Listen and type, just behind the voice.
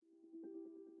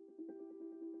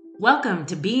Welcome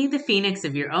to Be the Phoenix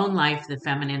of Your Own Life, the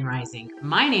Feminine Rising.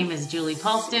 My name is Julie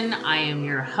Paulston. I am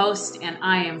your host, and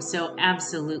I am so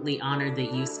absolutely honored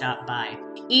that you stopped by.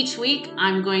 Each week,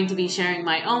 I'm going to be sharing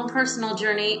my own personal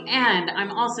journey, and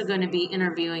I'm also going to be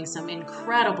interviewing some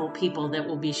incredible people that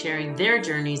will be sharing their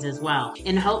journeys as well,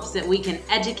 in hopes that we can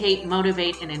educate,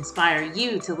 motivate, and inspire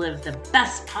you to live the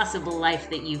best possible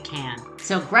life that you can.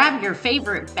 So grab your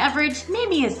favorite beverage,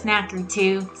 maybe a snack or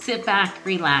two, sit back,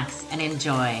 relax, and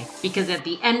enjoy. Because at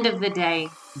the end of the day,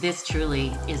 this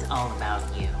truly is all about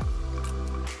you.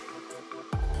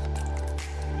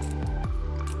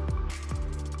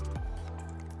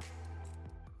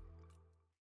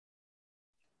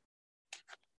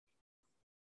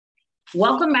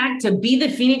 Welcome back to Be the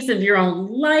Phoenix of Your Own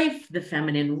Life, the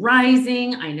Feminine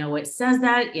Rising. I know it says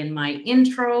that in my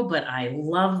intro, but I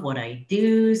love what I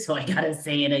do, so I gotta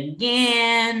say it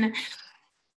again.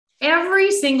 Every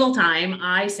single time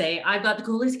I say, I've got the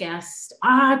coolest guest,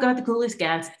 I have the coolest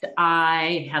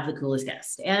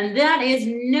guest. And that is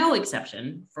no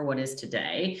exception for what is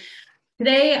today.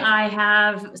 Today, I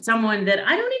have someone that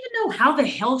I don't even know how the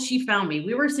hell she found me.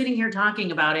 We were sitting here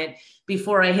talking about it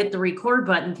before I hit the record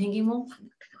button, thinking, well,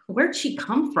 where'd she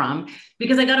come from?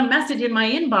 Because I got a message in my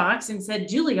inbox and said,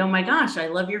 Julie, oh my gosh, I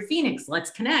love your Phoenix. Let's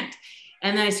connect.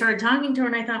 And then I started talking to her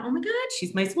and I thought, oh my God,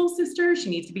 she's my soul sister. She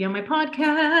needs to be on my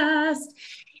podcast.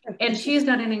 And she's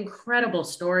got an incredible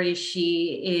story.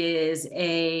 She is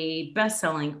a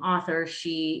best-selling author.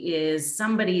 She is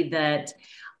somebody that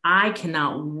I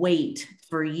cannot wait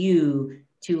for you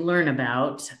to learn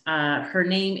about. Her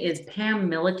name is Pam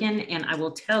Milliken, and I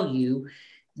will tell you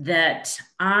that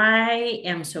I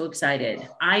am so excited.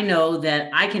 I know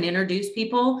that I can introduce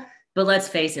people, but let's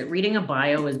face it, reading a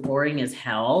bio is boring as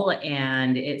hell,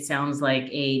 and it sounds like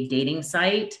a dating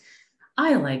site.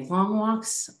 I like long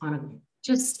walks on a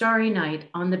just starry night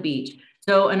on the beach.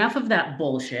 So enough of that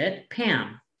bullshit.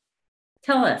 Pam,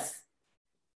 tell us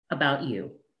about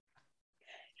you.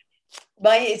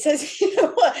 It says, you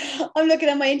know what? I'm looking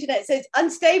at my internet. It says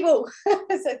unstable.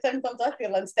 So sometimes I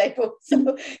feel unstable.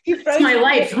 So you froze my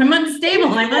life. I'm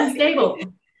unstable.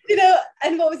 You know,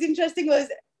 and what was interesting was,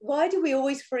 why do we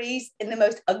always freeze in the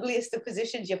most ugliest of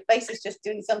positions? Your face is just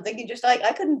doing something. You're just like,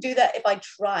 I couldn't do that if I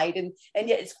tried. And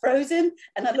yet it's frozen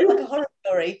and I look like a horror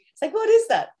story. It's like, what is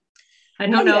that? I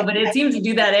don't know, but it seems to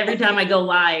do that every time I go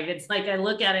live. It's like I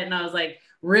look at it and I was like,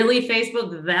 really,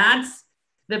 Facebook? That's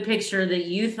the picture that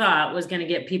you thought was going to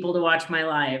get people to watch my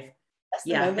live.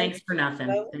 Yeah, thanks for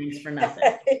nothing. Thanks for nothing.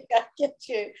 I get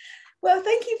you. Well,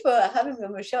 thank you for having me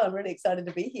on my show. I'm really excited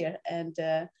to be here. And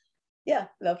yeah,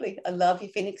 lovely. I love your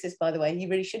phoenixes, by the way. You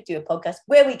really should do a podcast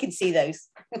where we can see those.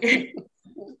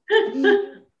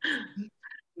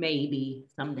 Maybe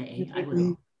someday I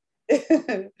will.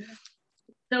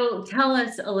 So tell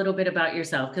us a little bit about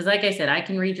yourself, because like I said, I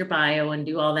can read your bio and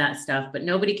do all that stuff, but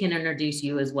nobody can introduce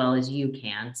you as well as you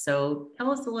can. So tell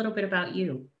us a little bit about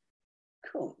you.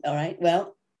 Cool. All right.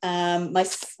 Well,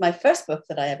 my first book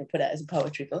that I ever put out is a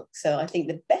poetry book. So I think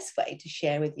the best way to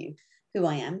share with you who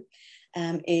I am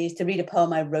is to read a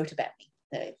poem I wrote about me.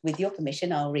 So with your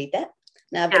permission, I'll read that.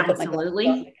 Now I've got to put my glasses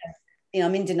on because, you know,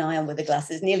 I'm in denial with the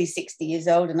glasses, nearly 60 years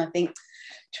old, and I think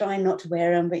trying not to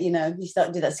wear them, but you know, you start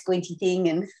to do that squinty thing,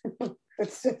 and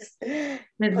it's the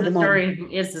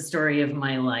story of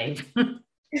my life.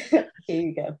 Here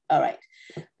you go. All right.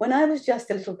 When I was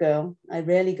just a little girl, I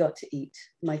rarely got to eat.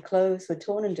 My clothes were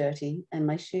torn and dirty, and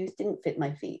my shoes didn't fit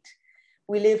my feet.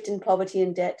 We lived in poverty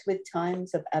and debt, with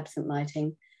times of absent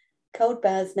lighting. Cold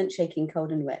baths meant shaking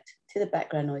cold and wet to the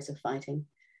background noise of fighting.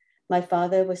 My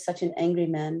father was such an angry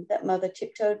man that mother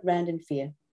tiptoed round in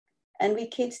fear. And we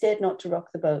kids dared not to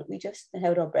rock the boat. We just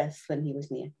held our breaths when he was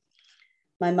near.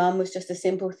 My mum was just a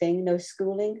simple thing. No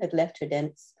schooling had left her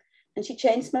dents. And she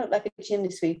chain smoked like a chimney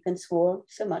sweep and swore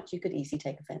so much you could easily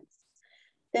take offense.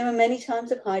 There were many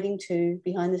times of hiding too,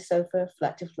 behind the sofa,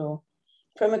 flat to floor,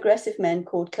 from aggressive men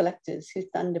called collectors who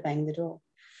thunder banged the door.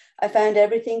 I found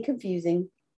everything confusing.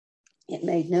 It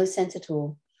made no sense at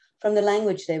all, from the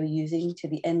language they were using to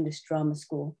the endless drama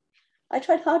school. I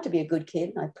tried hard to be a good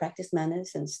kid. I practiced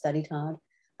manners and studied hard,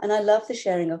 and I loved the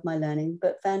sharing of my learning,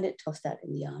 but found it tossed out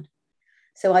in the yard.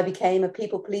 So I became a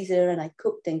people pleaser, and I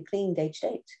cooked and cleaned aged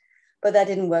 8. But that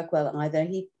didn't work well either.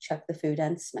 He chucked the food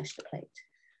and smashed the plate.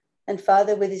 And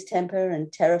father, with his temper and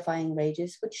terrifying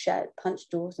rages, would shout, punch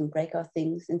doors and break our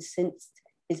things, and since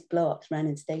his blow-ups ran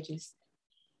in stages.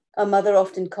 Our mother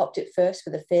often copped it first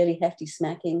with a fairly hefty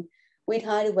smacking. We'd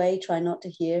hide away, try not to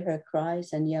hear her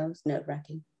cries and yells,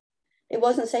 nerve-wracking. It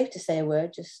wasn't safe to say a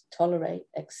word, just tolerate,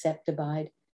 accept, abide.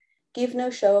 Give no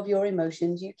show of your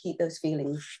emotions, you keep those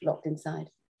feelings locked inside.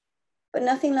 But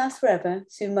nothing lasts forever.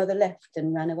 Soon mother left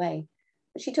and ran away.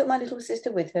 But she took my little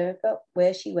sister with her, but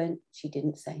where she went, she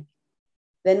didn't say.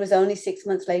 Then was only 6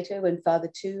 months later when father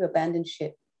too abandoned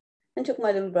ship and took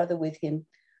my little brother with him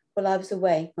while I was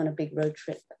away on a big road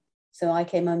trip. So I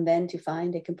came home then to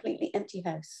find a completely empty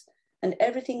house, and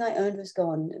everything I owned was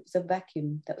gone. It was a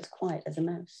vacuum that was quiet as a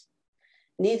mouse.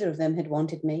 Neither of them had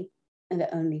wanted me, and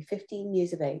at only 15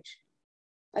 years of age.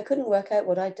 I couldn't work out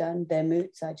what I'd done, their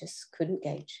moods I just couldn't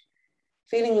gauge.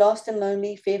 Feeling lost and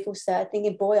lonely, fearful, sad,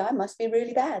 thinking, boy, I must be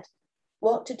really bad.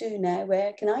 What to do now?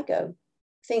 Where can I go?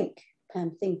 Think,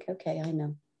 Pam, think. Okay, I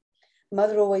know.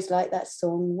 Mother always liked that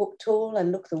song, walk tall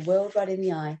and look the world right in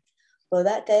the eye. Well,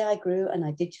 that day I grew and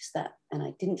I did just that, and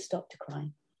I didn't stop to cry.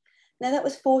 Now that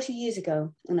was 40 years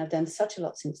ago, and I've done such a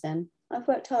lot since then. I've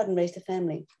worked hard and raised a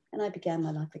family, and I began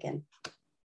my life again.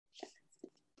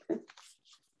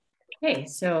 Okay,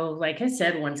 so like I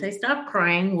said, once I stop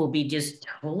crying, we'll be just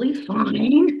totally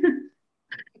fine.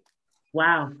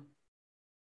 Wow.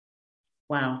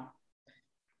 Wow.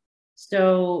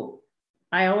 So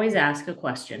I always ask a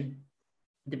question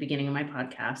at the beginning of my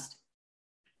podcast.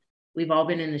 We've all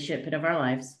been in the shit pit of our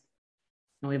lives,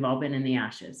 and we've all been in the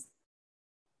ashes.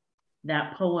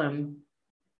 That poem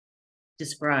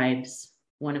describes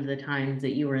one of the times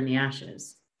that you were in the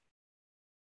ashes.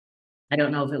 I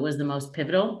don't know if it was the most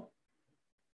pivotal,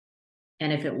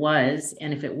 and if it was,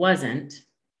 and if it wasn't,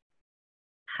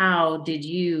 how did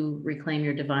you reclaim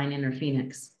your divine inner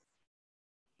phoenix?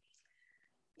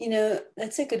 You know,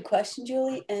 that's a good question,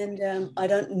 Julie. And I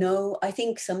don't know. I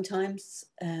think sometimes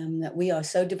that we are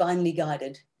so divinely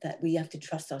guided that we have to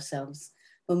trust ourselves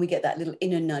when we get that little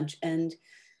inner nudge. And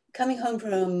coming home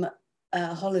from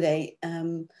a holiday,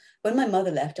 when my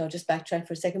mother left, I'll just backtrack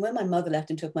for a second. When my mother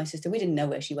left and took my sister, we didn't know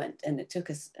where she went. And it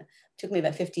took me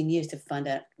about 15 years to find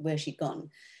out where she'd gone.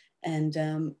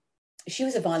 And she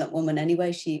was a violent woman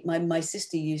anyway. My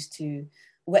sister used to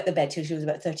wet the bed till she was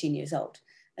about 13 years old.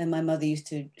 And my mother used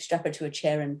to strap her to a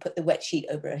chair and put the wet sheet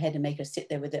over her head and make her sit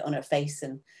there with it on her face.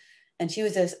 And she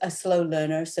was a slow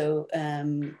learner. So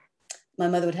my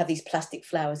mother would have these plastic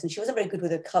flowers, and she wasn't very good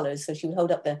with her colors. So she would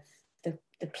hold up the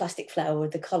plastic flower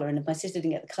with the color. And if my sister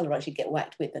didn't get the color right, she'd get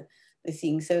whacked with the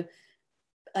thing. So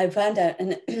I found out,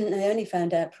 and I only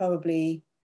found out probably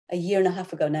a year and a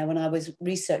half ago now when I was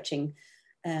researching,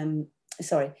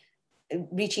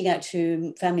 reaching out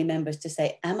to family members to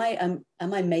say, am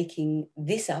I making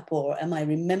this up, or am I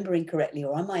remembering correctly,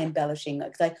 or am I embellishing?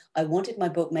 Because I wanted my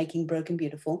book, Making Broken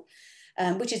Beautiful,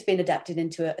 which has been adapted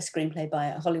into a screenplay by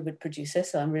a Hollywood producer.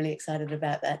 So I'm really excited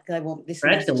about that, because I want this.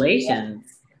 Congratulations.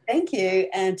 Thank you.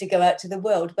 And to go out to the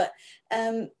world. But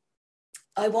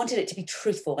I wanted it to be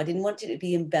truthful. I didn't want it to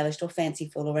be embellished or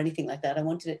fanciful or anything like that. I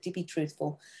wanted it to be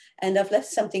truthful. And I've left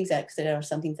some things out because there are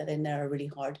some things that in there are really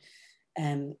hard.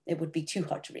 It would be too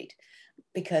hard to read,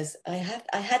 because I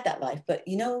had that life. But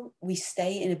you know, we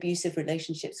stay in abusive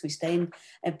relationships, we stay in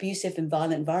abusive and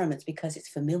violent environments because it's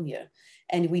familiar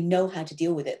and we know how to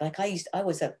deal with it. Like I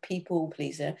was a people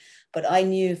pleaser, but I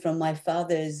knew from my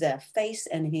father's face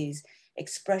and his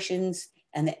expressions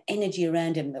and the energy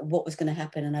around him that what was going to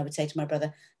happen. And I would say to my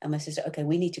brother and my sister, okay,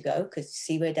 we need to go, because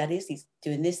see where dad is, he's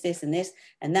doing this, this and this,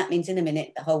 and that means in a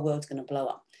minute the whole world's going to blow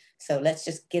up. So let's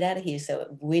just get out of here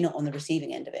so we're not on the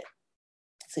receiving end of it.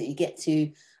 So you get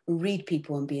to read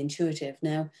people and be intuitive.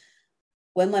 Now,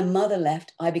 when my mother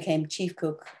left, I became chief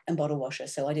cook and bottle washer.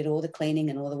 So I did all the cleaning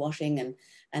and all the washing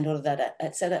and all of that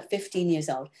at 15 years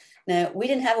old. Now, we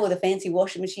didn't have all the fancy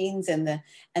washing machines and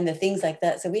the things like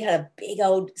that. So we had a big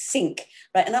old sink,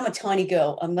 right? And I'm a tiny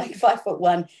girl. I'm like 5'1",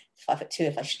 5'2"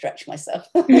 if I stretch myself.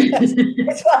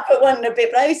 It's 5'1" and a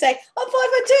bit, but I always say, I'm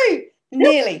 5'2",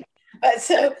 nearly. But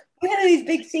so we had these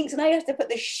big sinks, and I used to put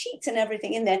the sheets and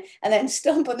everything in there and then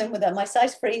stomp on them with my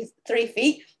size 3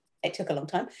 feet. It took a long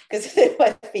time because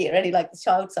my feet are only like the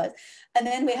child size. And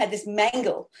then we had this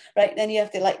mangle, right? Then you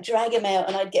have to like drag them out,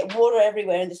 and I'd get water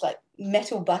everywhere in this like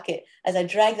metal bucket as I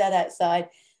drag that outside,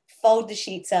 fold the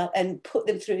sheets out and put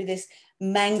them through this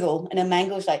mangle. And a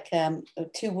mangle is like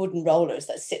 2 wooden rollers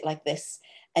that sit like this,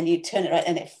 and you turn it right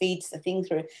and it feeds the thing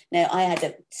through. Now I had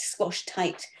to squash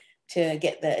tight to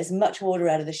get as much water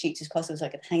out of the sheets as possible so I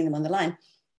could hang them on the line.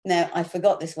 Now, I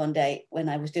forgot this one day when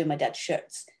I was doing my dad's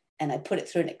shirts, and I put it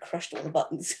through and it crushed all the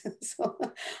buttons. So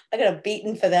I got a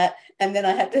beating for that. And then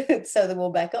I had to sew them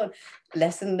all back on.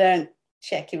 Lesson learned,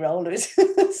 check your rollers.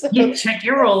 Check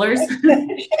your rollers.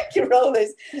 Check your rollers.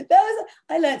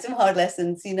 I learned some hard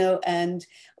lessons, you know, and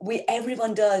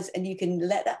everyone does. And you can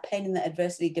let that pain and that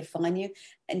adversity define you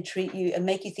and treat you and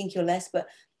make you think you're less. But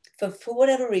for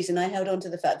whatever reason, I held on to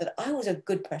the fact that I was a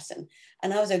good person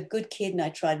and I was a good kid and I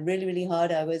tried really, really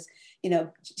hard. I was,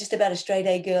 just about a straight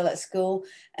A girl at school.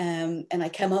 And I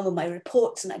came home with my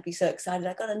reports and I'd be so excited.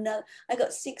 I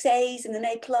got 6 A's and an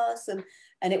A plus,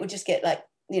 and it would just get like,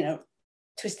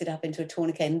 twisted up into a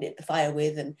tourniquet and lit the fire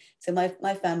with. And so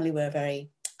my family were very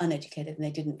uneducated and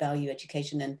they didn't value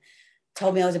education and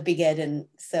told me I was a big head and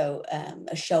so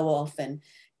a show off and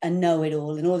know it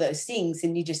all and all those things,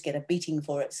 and you just get a beating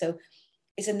for it. So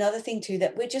it's another thing too,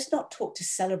 that we're just not taught to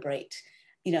celebrate,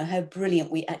 how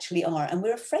brilliant we actually are, and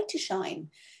we're afraid to shine,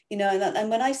 and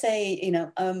when I say,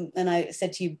 and I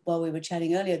said to you while we were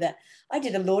chatting earlier that I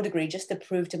did a law degree just to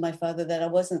prove to my father that I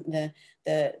wasn't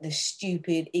the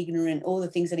stupid, ignorant, all the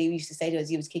things that he used to say to us.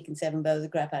 He was kicking 7 bows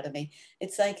of crap out of me.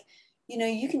 It's like,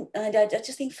 you can, and I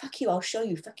just think, fuck you, I'll show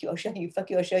you, fuck you, I'll show you, fuck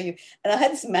you, I'll show you. And I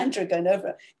had this mantra going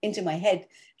over into my head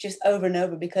just over and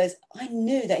over because I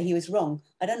knew that he was wrong.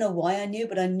 I don't know why I knew,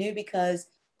 but I knew because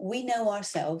we know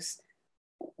ourselves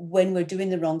when we're doing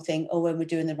the wrong thing or when we're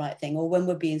doing the right thing or when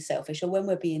we're being selfish or when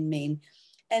we're being mean.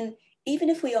 And even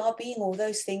if we are being all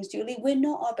those things, Julie, we're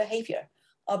not our behavior.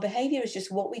 Our behavior is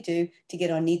just what we do to get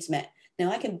our needs met.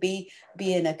 Now, I can be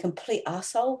in a complete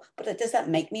asshole, but does that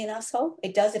make me an asshole?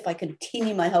 It does if I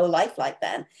continue my whole life like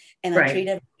that and I treat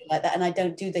everything like that and I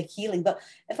don't do the healing. But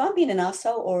if I'm being an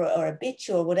asshole or a bitch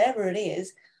or whatever it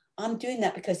is, I'm doing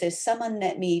that because there's some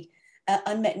unmet need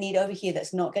over here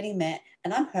that's not getting met,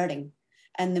 and I'm hurting.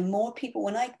 And the more people,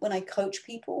 when I coach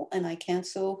people and I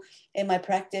counsel in my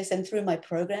practice and through my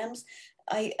programs,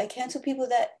 I counsel people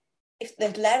that if the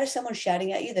louder someone's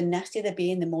shouting at you, the nastier they're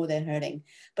being, the more they're hurting.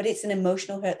 But it's an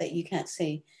emotional hurt that you can't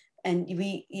see. And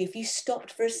if you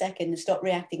stopped for a second and stop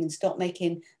reacting and stop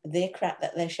making their crap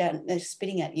that they're shouting, they're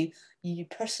spitting at you,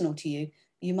 personal to you,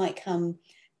 you might come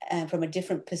from a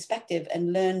different perspective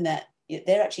and learn that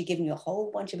they're actually giving you a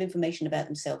whole bunch of information about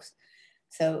themselves.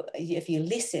 So if you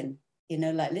listen,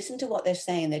 listen to what they're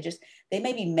saying. They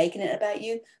may be making it about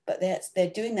you, but they're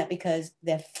doing that because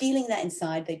they're feeling that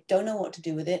inside. They don't know what to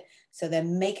do with it. So they're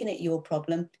making it your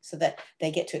problem so that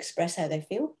they get to express how they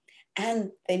feel.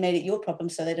 And they made it your problem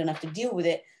so they don't have to deal with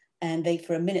it. And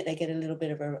for a minute, they get a little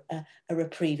bit of a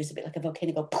reprieve. It's a bit like a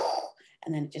volcano go,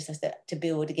 and then it just has to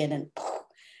build again.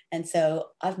 And so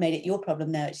I've made it your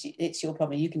problem now. It's your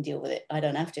problem. You can deal with it. I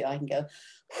don't have to. I can go,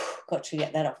 got to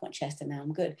get that off my chest and now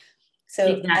I'm good. So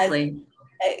exactly.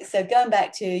 So going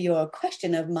back to your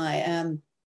question of my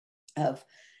of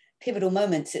pivotal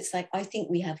moments, it's like I think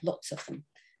we have lots of them,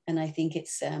 and I think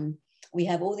it's we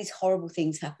have all these horrible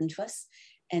things happen to us,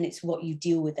 and it's what you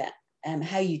deal with that,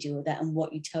 how you deal with that, and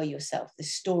what you tell yourself, the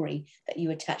story that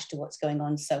you attach to what's going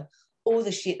on. So all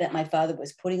the shit that my father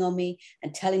was putting on me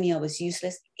and telling me I was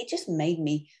useless, it just made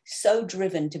me so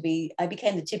driven I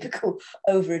became the typical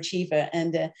overachiever.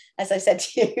 And as I said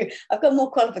to you, I've got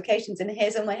more qualifications than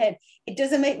hairs on my head. It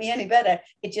doesn't make me any better.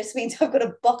 It just means I've got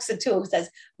a box of tools that's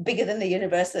bigger than the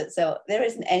universe. So there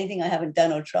isn't anything I haven't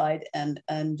done or tried. And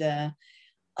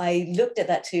I looked at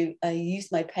that too. I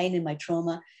used my pain and my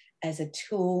trauma as a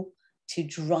tool to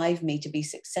drive me to be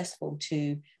successful,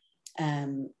 to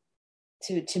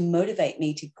motivate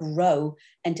me to grow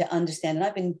and to understand. And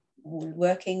I've been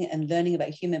working and learning about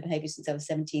human behavior since I was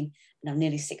 17, and I'm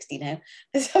nearly 60 now.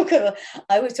 So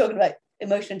I was talking about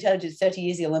emotional intelligence 30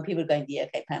 years ago when people were going, yeah,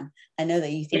 okay, Pam, I know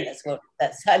that you think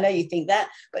I know you think that,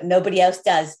 but nobody else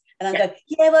does. And I'm going,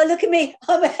 yeah, well, look at me.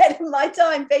 I'm ahead of my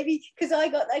time, baby, because I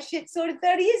got that shit sorted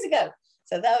 30 years ago.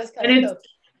 So that was kind of cool.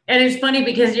 And it's funny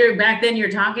because back then you're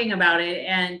talking about it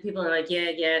and people are like, yeah,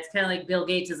 it's kind of like Bill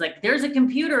Gates is like, there's a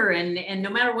computer and no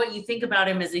matter what you think about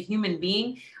him as a human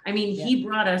being, I mean, he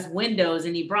brought us Windows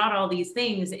and he brought all these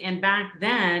things. And back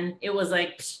then it was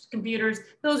like, computers,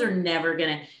 those are never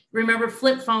gonna, remember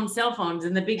flip phone, cell phones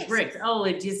and the big bricks. Oh,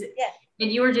 it just,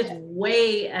 and you were just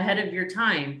way ahead of your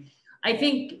time. I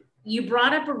think you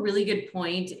brought up a really good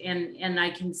point, and I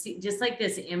can see just like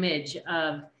this image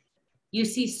of, you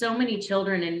see so many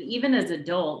children, and even as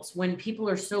adults, when people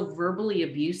are so verbally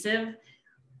abusive.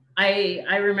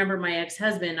 I remember my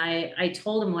ex-husband, I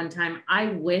told him one time, I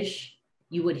wish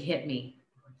you would hit me.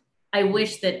 I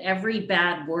wish that every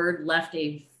bad word left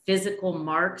a physical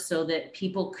mark so that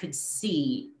people could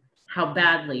see how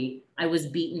badly I was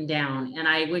beaten down. And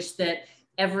I wish that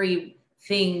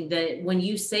everything that when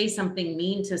you say something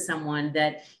mean to someone,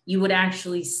 that you would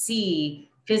actually see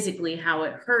physically how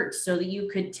it hurts so that you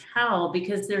could tell,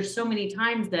 because there's so many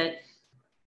times that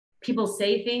people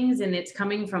say things and it's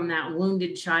coming from that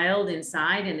wounded child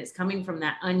inside, and it's coming from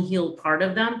that unhealed part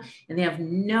of them, and they have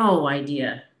no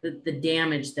idea the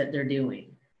damage that they're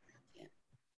doing.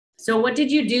 So what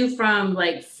did you do from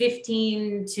like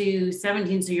 15 to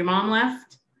 17? So your mom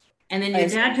left and then your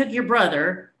dad took your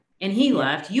brother and he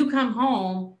left. You come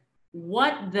home.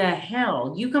 What the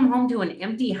hell? You come home to an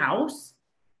empty house?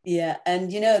 Yeah.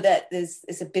 And you know that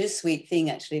it's a bittersweet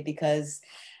thing actually, because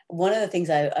one of the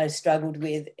things I struggled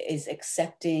with is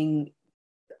accepting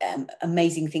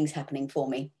amazing things happening for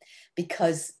me,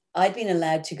 because I'd been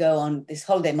allowed to go on this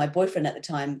holiday, my boyfriend at the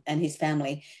time and his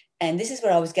family. And this is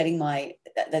where I was getting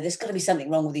that there's got to be something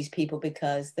wrong with these people,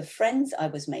 because the friends I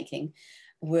was making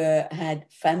had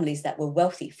families that were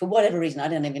wealthy for whatever reason. I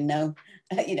don't even know.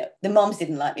 The moms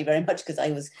didn't like me very much because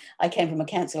I came from a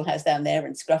council house down there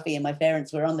and scruffy, and my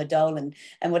parents were on the dole and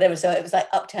whatever. So it was like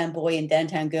uptown boy and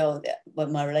downtown girl,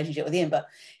 my relationship with him. But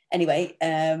anyway,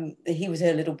 he was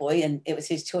her little boy and it was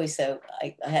his choice. So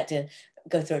I had to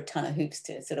go through a ton of hoops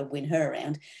to sort of win her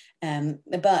around.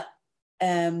 But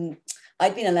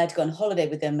I'd been allowed to go on holiday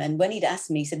with them. And when he'd asked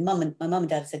me, he said, my mum and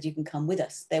dad said, you can come with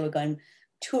us. They were going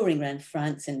touring around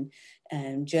France and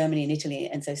Germany and Italy.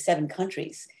 And so 7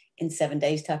 countries in 7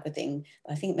 days type of thing.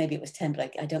 I think maybe it was 10,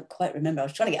 but I don't quite remember. I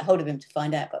was trying to get hold of him to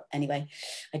find out, but anyway,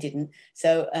 I didn't.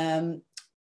 So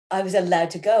I was allowed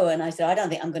to go. And I said, I don't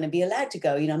think I'm going to be allowed to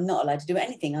go. I'm not allowed to do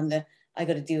anything. I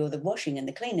got to do all the washing and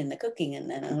the cleaning and the cooking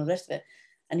and all the rest of it.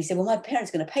 And he said, well, my parents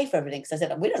are going to pay for everything. Because I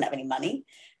said, we don't have any money.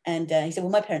 And he said,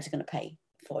 well, my parents are going to pay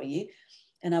for you.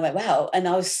 And I went, wow. And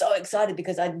I was so excited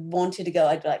because I wanted to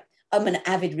go. I'm an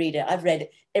avid reader. I've read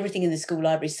everything in the school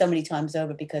library so many times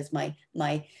over because my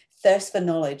thirst for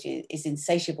knowledge is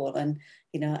insatiable. And,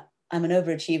 I'm an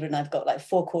overachiever and I've got like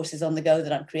 4 courses on the go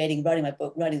that I'm creating, writing my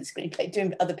book, writing the screenplay,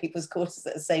 doing other people's courses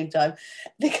at the same time,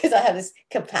 because I have this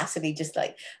capacity just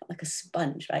like a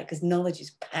sponge, right? Because knowledge is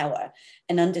power,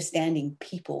 and understanding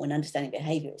people and understanding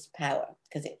behavior is power,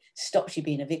 because it stops you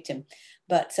being a victim.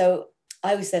 But so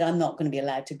I always said, I'm not going to be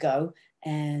allowed to go.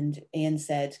 And Ian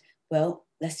said, well,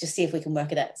 let's just see if we can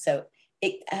work it out. So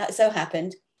it so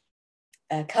happened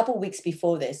a couple of weeks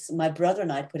before this, my brother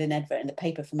and I put an advert in the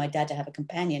paper for my dad to have a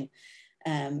companion,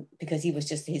 because he was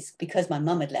just because my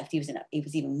mum had left, he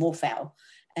was even more foul.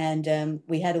 And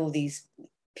we had all these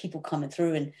people coming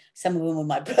through, and some of them were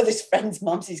my brother's friends'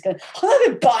 moms. He's going, I'm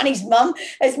having Barney's mum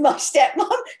as my stepmom.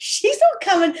 She's not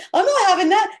coming. I'm not having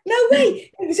that. No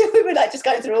way. So we were like just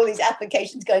going through all these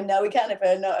applications going, no, we can't have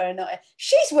her, not her, not her.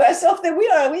 She's worse off than we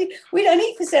are. We don't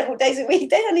eat for several days a week.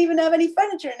 They don't even have any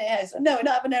furniture in their house. No, we're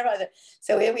not having her either.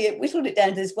 So we whittled it down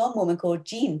to this one woman called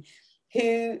Jean,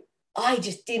 who I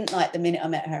just didn't like the minute I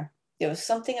met her. There was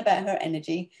something about her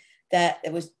energy that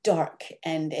it was dark,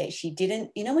 and she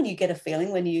didn't, when you get a feeling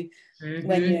when you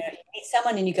meet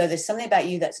someone and you go, there's something about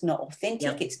you that's not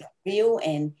authentic, it's not real,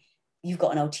 and you've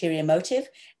got an ulterior motive.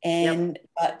 And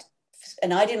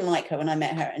I didn't like her when I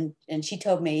met her, and she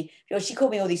told me, she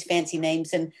called me all these fancy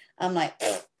names, and I'm like,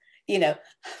 I've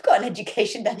got an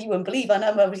education that you wouldn't believe. I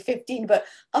know I'm only 15, but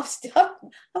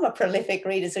I'm a prolific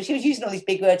reader. So she was using all these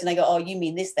big words, and I go, oh, you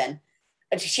mean this then?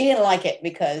 And she didn't like it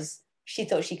because she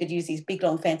thought she could use these big,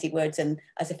 long, fancy words. And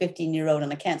as a 15-year-old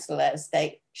on a council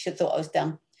estate, she thought I was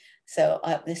dumb. So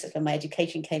this is when my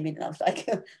education came in, and I was like,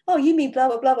 oh, you mean blah,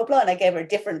 blah, blah, blah, blah. And I gave her a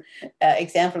different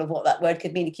example of what that word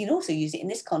could mean. You can also use it in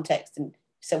this context. And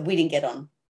so we didn't get on.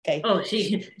 Okay. Oh,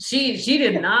 she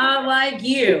did not like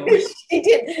you. She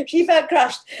did. She felt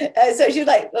crushed. So she was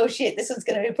like, oh, shit, this one's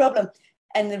going to be a problem.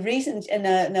 And the reason,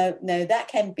 no,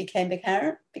 that became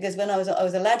apparent because when I was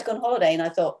allowed to go on holiday, and I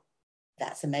thought,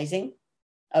 that's amazing.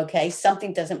 Okay,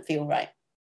 something doesn't feel right.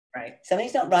 Right.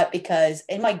 Something's not right, because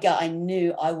in my gut, I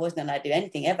knew I wasn't allowed to do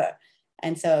anything ever.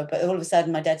 And so, but all of a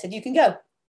sudden, my dad said, you can go.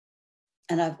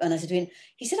 And I said to him,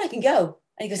 he said, I can go.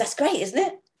 And he goes, that's great, isn't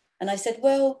it? And I said,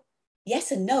 well,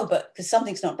 yes and no, but because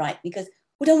something's not right. Because,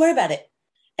 well, don't worry about it.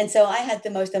 And so I had the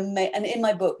most amazing, and in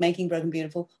my book, Making Broken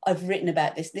Beautiful, I've written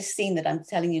about this scene that I'm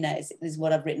telling you now is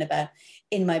what I've written about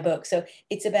in my book. So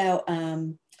it's about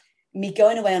me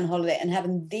going away on holiday and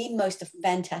having the most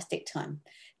fantastic time.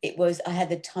 I had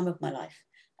the time of my life.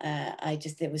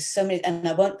 There was so many, and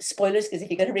I won't spoilers, because if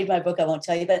you're going to read my book, I won't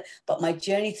tell you, but my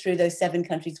journey through those 7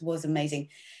 countries was amazing.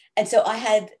 And so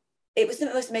it was the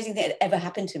most amazing thing that ever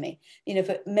happened to me.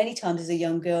 For many times as a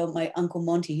young girl, my Uncle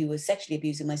Monty, who was sexually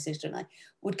abusing my sister and I,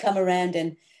 would come around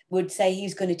and would say he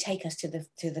was going to take us to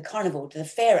the carnival, to the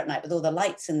fair at night with all the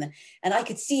lights, and I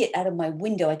could see it out of my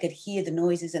window. I could hear the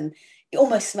noises, and you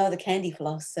almost smell the candy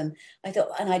floss. And I thought,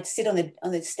 and I'd sit on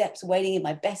the steps waiting in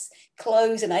my best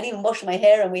clothes, and I'd even wash my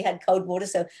hair, and we had cold water.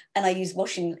 And I used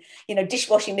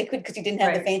dishwashing liquid, because he didn't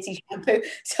have the fancy shampoo.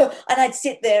 So, and I'd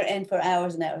sit there and for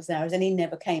hours and hours and hours, and he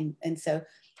never came. And so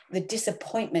the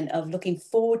disappointment of looking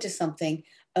forward to something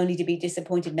only to be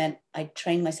disappointed meant I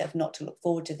trained myself not to look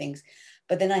forward to things.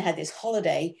 But then I had this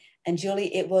holiday, and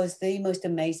Julie, it was the most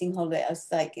amazing holiday. I was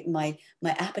like, my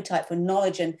appetite for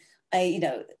knowledge, and I,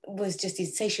 was just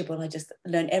insatiable. I just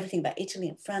learned everything about Italy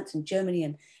and France and Germany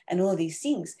and all these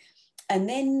things. And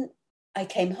then I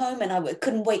came home and I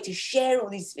couldn't wait to share all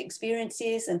these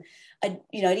experiences. And I'd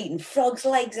eaten frog's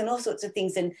legs and all sorts of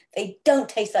things, and they don't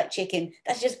taste like chicken.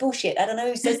 That's just bullshit. I don't know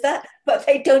who says that, but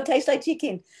they don't taste like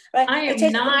chicken, right?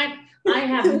 I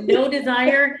have no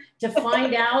desire to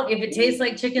find out if it tastes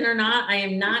like chicken or not. I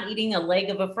am not eating a leg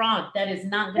of a frog. That is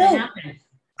not going to happen.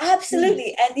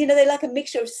 Absolutely. And, they're like a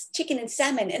mixture of chicken and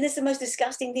salmon, and it's the most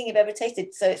disgusting thing you've ever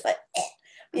tasted. So it's like,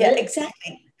 yeah,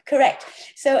 exactly. Correct.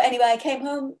 So anyway, I came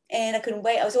home and I couldn't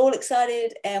wait. I was all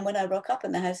excited. And when I rock up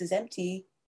and the house is empty,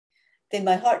 then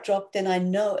my heart dropped. And I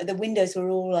know the windows were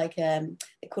all like, they're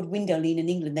called window lean in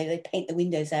England. They paint the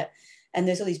windows out. And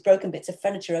there's all these broken bits of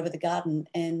furniture over the garden.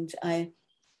 And I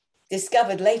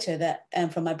discovered later that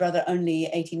from my brother only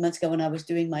 18 months ago when I was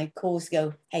doing my course,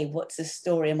 go, hey, what's the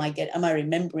story? Am I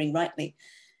remembering rightly?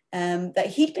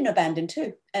 That he'd been abandoned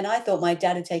too. And I thought my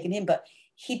dad had taken him, but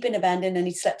he'd been abandoned and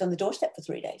he'd slept on the doorstep for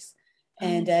 3 days.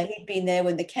 And he'd been there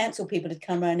when the council people had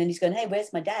come around, and he's going, hey,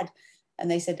 where's my dad? And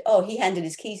they said, oh, he handed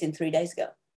his keys in 3 days ago.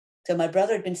 So my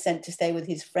brother had been sent to stay with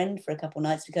his friend for a couple of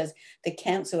nights because the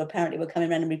council apparently were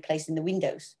coming around and replacing the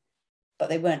windows, but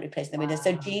they weren't replacing the windows.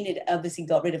 So Jean had obviously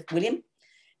got rid of William,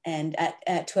 and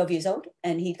at 12 years old,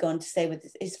 and he'd gone to stay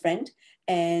with his friend.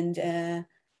 And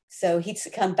so he'd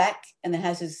come back and the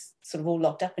house was sort of all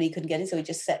locked up and he couldn't get in. So he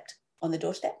just slept on the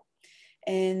doorstep.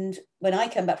 And when I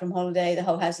came back from holiday, the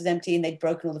whole house was empty and they'd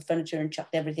broken all the furniture and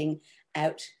chucked everything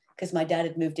out because my dad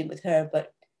had moved in with her,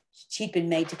 but she'd been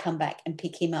made to come back and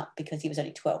pick him up because he was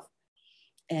only 12.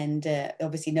 And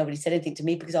obviously nobody said anything to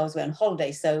me because I was away on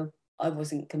holiday, so I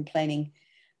wasn't complaining.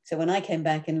 So when I came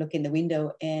back and look in the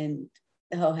window and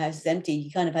the whole house is empty, you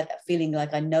kind of had that feeling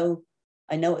like I know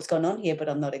what's going on here, but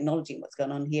I'm not acknowledging what's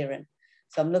going on here. And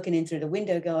so I'm looking in through the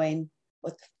window going,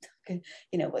 what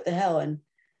the hell? And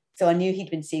so I knew he'd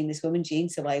been seeing this woman, Jean.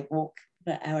 So I walk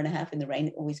an hour and a half in the rain.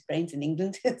 It always rains in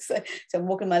England. so I'm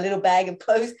walking my little bag of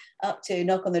clothes up to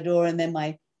knock on the door. And then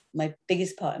my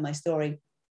biggest part of my story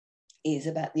is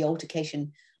about the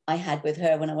altercation I had with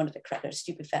her when I wanted to crack her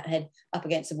stupid fat head up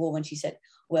against the wall when she said,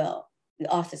 well,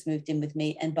 Arthur's moved in with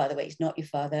me. And by the way, he's not your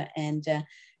father. And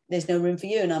there's no room for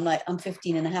you. And I'm like, I'm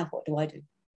 15 and a half. What do I do?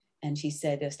 And she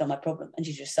said, it's not my problem. And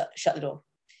she just shut the door.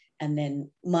 And then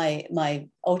my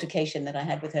altercation that I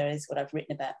had with her is what I've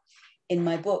written about in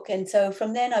my book. And so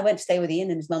from then I went to stay with Ian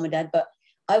and his mum and dad. But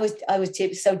I was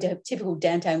typical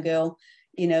downtown girl.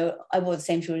 I wore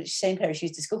the same pair of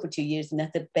shoes to school for 2 years and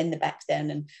had to bend the backs down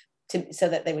and so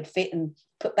that they would fit, and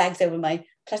put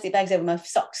plastic bags over my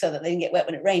socks so that they didn't get wet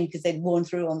when it rained because they'd worn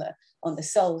through on the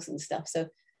soles and stuff. So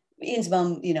Ian's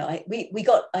mum, we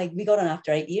got on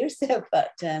after 8 years,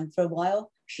 but for a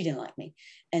while she didn't like me,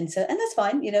 and that's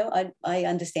fine. I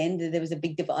understand that there was a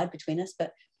big divide between us,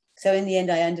 but so in the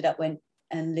end I ended up went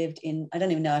and lived in, I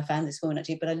don't even know how I found this woman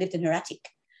actually, but I lived in her attic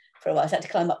for a while. So I had to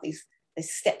climb up these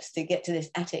steps to get to this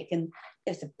attic, and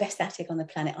it was the best attic on the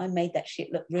planet. I made that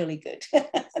shit look really good. I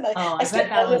bet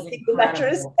that was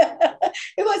incredible.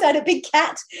 It was. I had a big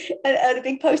cat. I had a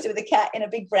big poster with a cat in a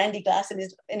big brandy glass and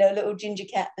his, a little ginger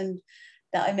cat, and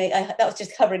that I made. That was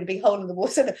just covering a big hole in the wall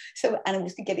so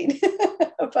animals could get in.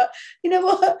 But you know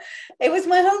what? It was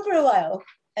my home for a while,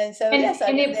 and so yes,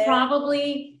 and it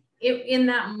probably in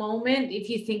that moment, if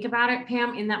you think about it,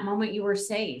 Pam, in that moment you were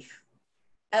safe.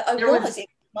 I was in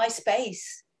my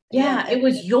space. Yeah, it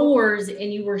was yours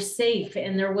and you were safe,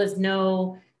 and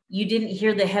you didn't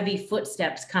hear the heavy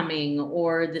footsteps coming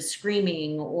or the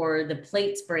screaming or the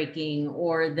plates breaking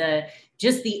or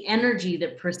just the energy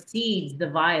that precedes the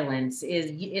violence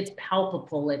it's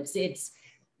palpable. It's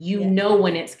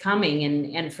when it's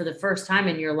coming, and for the first time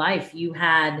in your life, you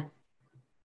had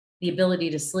the ability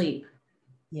to sleep.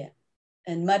 Yeah.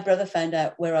 And my brother found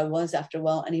out where I was after a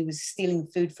while, and he was stealing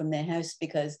food from their house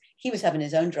because he was having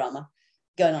his own drama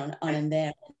going on in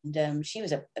there. And she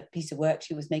was a piece of work.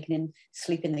 She was making him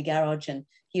sleep in the garage, and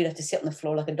he would have to sit on the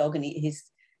floor like a dog and eat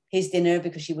his dinner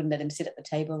because she wouldn't let him sit at the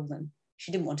table, and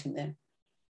she didn't want him there.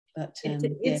 But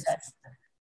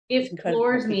it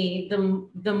floors me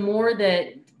the more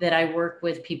that I work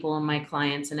with people and my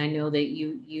clients, and I know that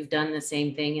you've done the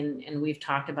same thing, and we've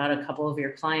talked about a couple of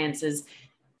your clients, is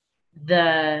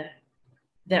that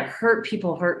hurt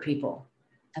people.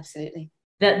 Absolutely.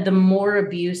 That the more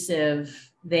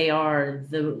abusive they are,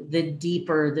 the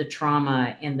deeper the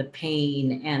trauma and the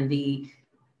pain and the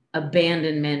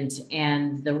abandonment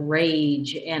and the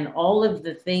rage and all of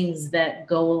the things that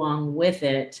go along with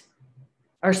it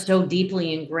are so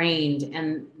deeply ingrained,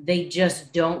 and they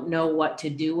just don't know what to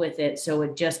do with it. So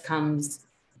it just comes,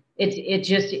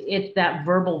 it's that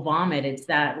verbal vomit. It's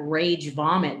that rage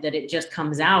vomit that it just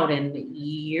comes out, and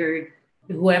you're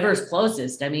whoever's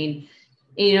closest. I mean,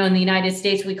 in the United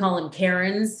States, we call them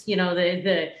Karens,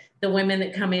 the women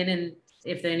that come in, and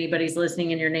if anybody's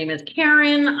listening and your name is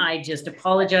Karen, I just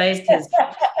apologize, because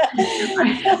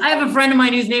I have a friend of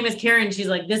mine whose name is Karen. She's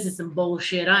like, this is some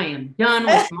bullshit. I am done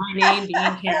with my name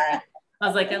being Karen. I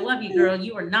was like, I love you, girl.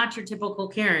 You are not your typical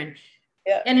Karen.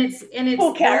 Yeah. And it's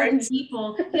poor Karens.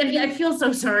 People. And I feel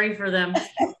so sorry for them.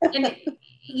 And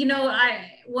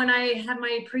when I had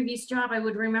my previous job, I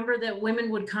would remember that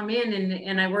women would come in,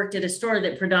 and I worked at a store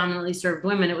that predominantly served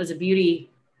women. It was a beauty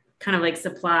kind of like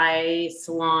supply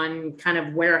salon kind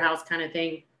of warehouse kind of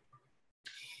thing.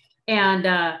 And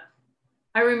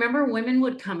I remember women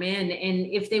would come in, and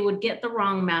if they would get the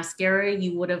wrong mascara,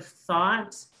 you would have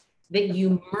thought that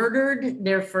you murdered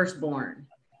their firstborn.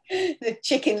 The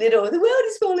Chicken Little, the world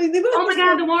is falling. Oh my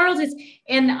God, the world is.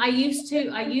 And I used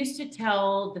to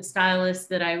tell the stylists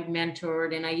that I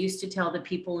mentored, and I used to tell the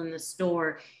people in the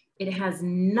store, it has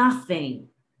nothing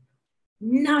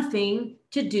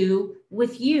to do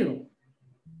with you.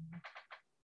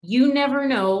 You never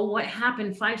know what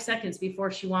happened 5 seconds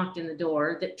before she walked in the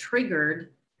door that triggered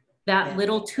that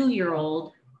little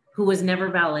 2-year-old who was never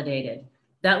validated,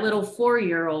 that little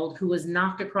 4-year-old who was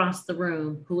knocked across the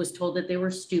room, who was told that they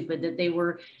were stupid, that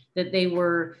they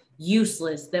were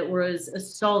useless, that was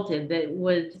assaulted, that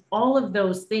was all of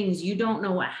those things. You don't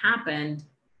know what happened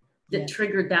that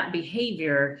triggered that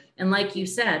behavior. And like you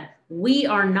said, we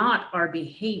are not our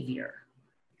behavior.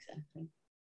 Exactly.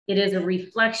 It is a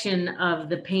reflection of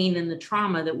the pain and the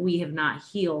trauma that we have not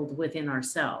healed within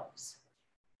ourselves.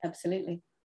 Absolutely.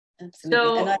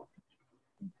 So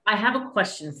I have a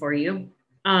question for you.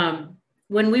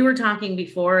 When we were talking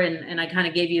before, and I kind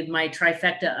of gave you my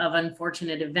trifecta of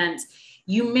unfortunate events,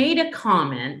 you made a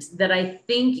comment that I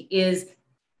think is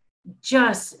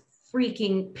just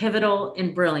freaking pivotal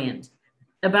and brilliant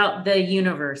about the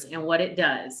universe and what it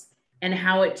does and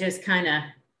how it just kind of,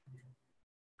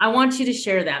 I want you to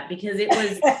share that, because it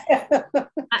was,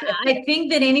 I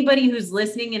think that anybody who's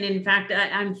listening, and in fact,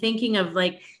 I'm thinking of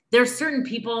like, there's certain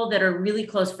people that are really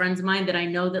close friends of mine that I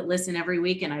know that listen every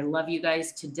week, and I love you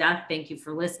guys to death. Thank you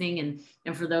for listening.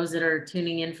 And for those that are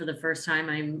tuning in for the first time,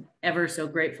 I'm ever so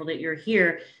grateful that you're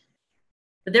here.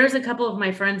 But there's a couple of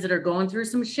my friends that are going through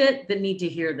some shit that need to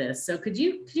hear this. So could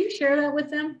you share that with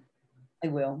them? I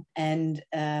will. And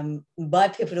my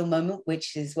pivotal moment,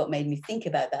 which is what made me think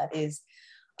about that, is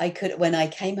when I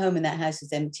came home and that house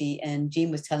was empty, and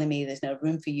Jean was telling me there's no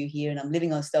room for you here, and I'm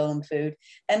living on stolen food,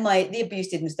 and the abuse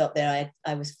didn't stop there.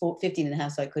 I was 15 in the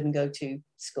house, so I couldn't go to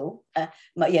school.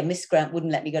 Miss Grant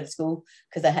wouldn't let me go to school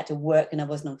because I had to work and I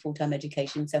wasn't on full-time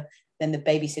education. So then the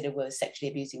babysitter was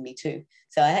sexually abusing me too.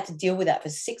 So I had to deal with that for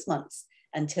 6 months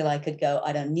until I could go,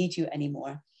 I don't need you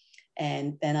anymore.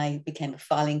 And then I became a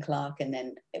filing clerk, and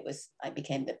then I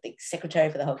became the big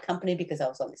secretary for the whole company because I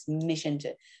was on this mission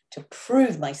to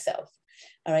prove myself.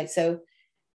 All right, so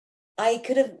I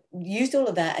could have used all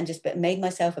of that and just made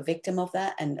myself a victim of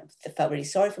that, and felt really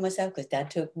sorry for myself because Dad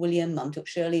took William, Mum took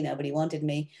Shirley, nobody wanted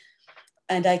me,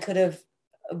 and I could have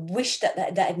wished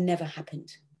that had never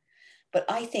happened. But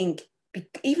I think,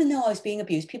 even though I was being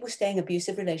abused, people stay in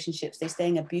abusive relationships, they stay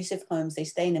in abusive homes, they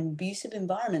stay in abusive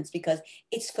environments because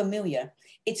it's familiar.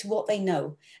 It's what they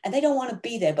know. And they don't want to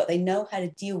be there, but they know how to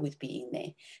deal with being there.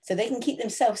 So they can keep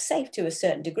themselves safe to a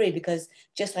certain degree because,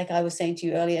 just like I was saying to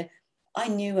you earlier, I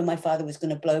knew when my father was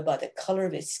going to blow by the color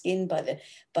of his skin, by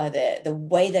the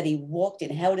way that he walked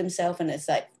and held himself. And it's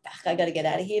like, I got to get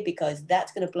out of here because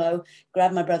that's going to blow.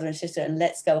 Grab my brother and sister and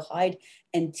let's go hide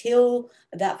until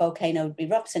that volcano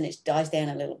erupts and it dies down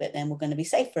a little bit. Then we're going to be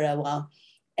safe for a while.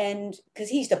 And because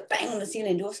he used to bang on the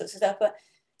ceiling, do all sorts of stuff. But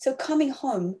so coming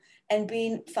home and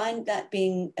find that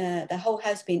being the whole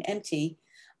house being empty,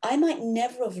 I might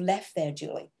never have left there,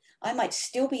 Julie. I might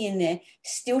still be in there,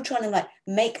 still trying to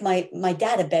make my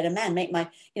dad a better man,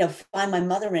 find my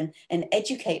mother and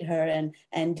educate her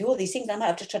and do all these things. I might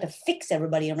have just tried to fix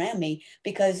everybody around me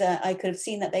because I could have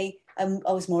seen that I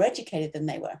was more educated than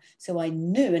they were. So I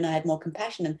knew, and I had more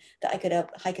compassion, and that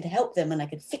I could help them and I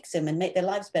could fix them and make their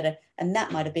lives better. And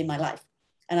that might have been my life.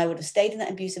 And I would have stayed in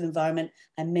that abusive environment.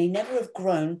 I may never have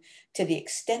grown to the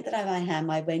extent that I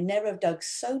am. I may never have dug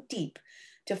so deep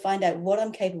to find out what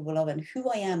I'm capable of and who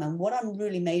I am and what I'm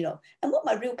really made of and what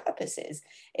my real purpose is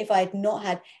if I had not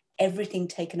had everything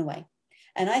taken away.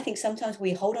 And I think sometimes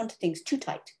we hold on to things too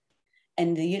tight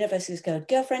And the universe is going,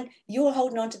 girlfriend, you're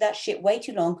holding on to that shit way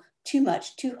too long, too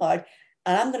much, too hard.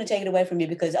 And I'm going to take it away from you,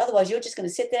 because otherwise you're just going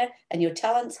to sit there and your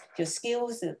talents, your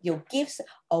skills, your gifts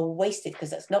are wasted,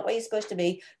 because that's not where you're supposed to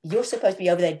be. You're supposed to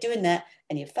be over there doing that,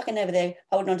 and you're fucking over there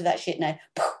holding on to that shit now.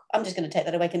 I'm just going to take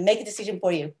that away and make a decision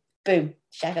for you. Boom,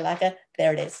 shakalaka,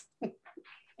 there it is.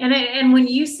 And when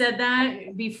you said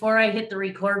that before I hit the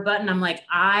record button, I'm like,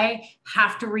 I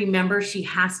have to remember she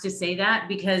has to say that,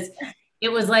 because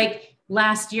it was like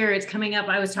last year, it's coming up.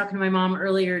 I was talking to my mom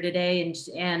earlier today,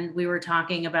 and we were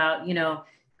talking about,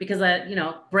 because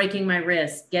breaking my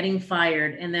wrist, getting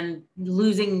fired, and then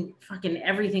losing fucking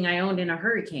everything I owned in a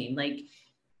hurricane. Like,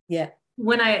 yeah.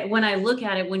 When I look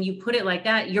at it, when you put it like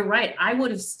that, you're right. I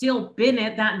would have still been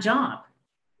at that job.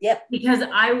 Yep. Because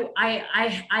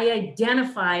I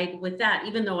identified with that,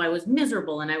 even though I was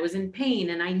miserable and I was in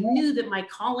pain, and I knew that my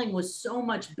calling was so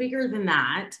much bigger than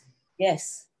that.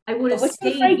 Yes. I would have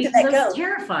stayed because I was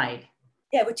terrified.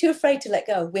 Yeah, we're too afraid to let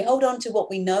go. We hold on to what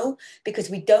we know because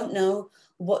we don't know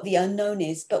what the unknown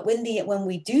is. But when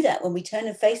we do that, when we turn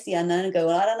and face the unknown and go,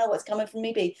 well, I don't know what's coming from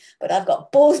me, but I've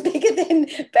got balls bigger than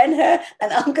Ben-Hur,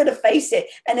 and I'm going to face it.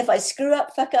 And if I screw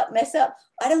up, fuck up, mess up,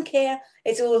 I don't care.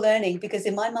 It's all learning, because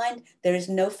in my mind, there is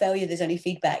no failure. There's only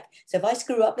feedback. So if I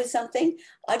screw up with something,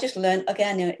 I just learn, okay,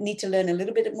 I need to learn a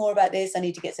little bit more about this. I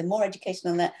need to get some more education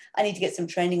on that. I need to get some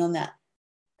training on that.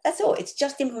 That's all. It's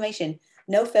just information.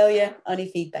 No failure, only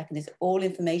feedback, and it's all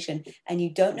information. And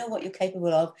you don't know what you're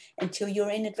capable of until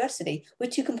you're in adversity. We're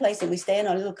too complacent. We stay in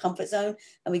our little comfort zone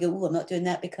and we go, oh, I'm not doing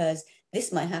that because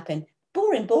this might happen.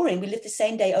 Boring. We live the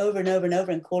same day over and over and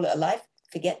over and call it a life.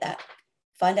 Forget that.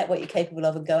 Find out what you're capable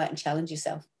of and go out and challenge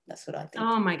yourself. That's what I think.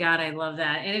 Oh my God, I love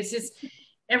that. And it's just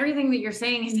everything that you're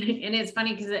saying is, and it's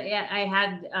funny because I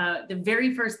had the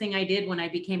very first thing I did when I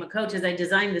became a coach is I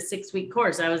designed the 6-week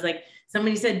course. I was like,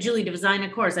 somebody said, Julie, design a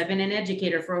course. I've been an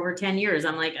educator for over 10 years.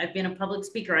 I'm like, I've been a public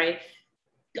speaker.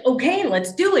 Okay,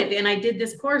 let's do it. And I did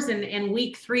this course, and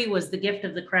week 3 was the gift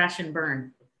of the crash and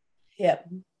burn. Yep.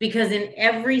 Because in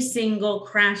every single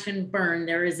crash and burn,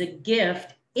 there is a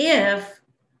gift if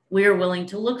we are willing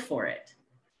to look for it.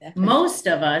 Definitely. Most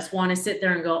of us want to sit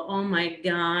there and go, oh my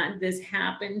God, this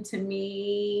happened to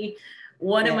me.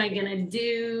 What am I going to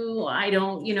do? I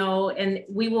don't, and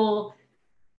we will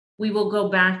go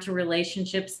back to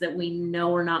relationships that we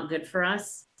know are not good for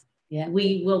us. Yeah.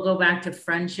 We will go back to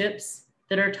friendships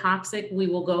that are toxic. We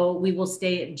will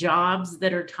stay at jobs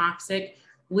that are toxic.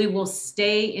 We will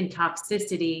stay in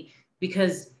toxicity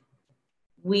because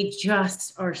we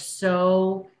just are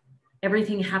so,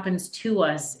 everything happens to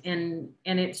us. And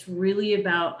it's really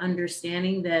about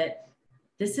understanding that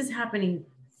this is happening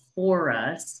for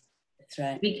us. That's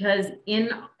right. Because in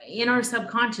our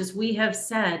subconscious, we have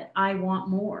said, I want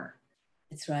more.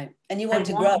 That's right. And you want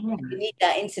to grow. More. You need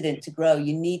that incident to grow.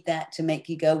 You need that to make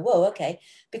you go, whoa, okay.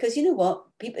 Because you know what?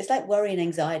 People, it's like worry and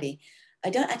anxiety. I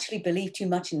don't actually believe too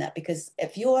much in that, because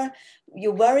if your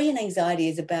worry and anxiety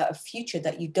is about a future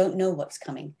that you don't know what's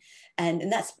coming. And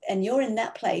you're in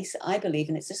that place, I believe,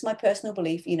 and it's just my personal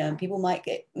belief, and people might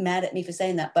get mad at me for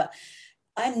saying that, but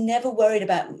I'm never worried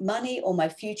about money or my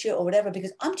future or whatever,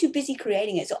 because I'm too busy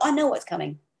creating it. So I know what's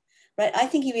coming, right? I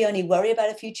think if we only worry about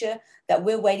a future that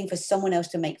we're waiting for someone else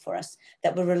to make for us,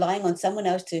 that we're relying on someone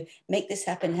else to make this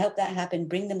happen, help that happen,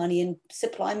 bring the money in,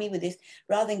 supply me with this,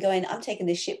 rather than going, I'm taking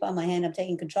this shit by my hand, I'm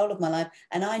taking control of my life,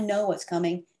 and I know what's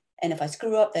coming. And if I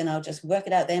screw up, then I'll just work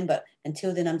it out then. But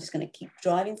until then, I'm just going to keep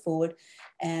driving forward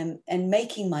and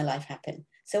making my life happen.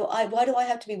 So why do I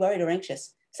have to be worried or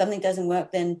anxious? Something doesn't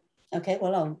work, then, okay,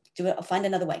 well, I'll do it. I'll find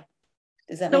another way.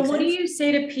 Does that make sense? So what do you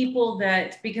say to people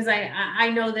that, because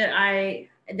I know that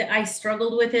I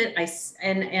struggled with it.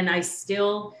 I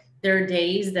still, there are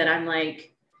days that I'm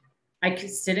like, I could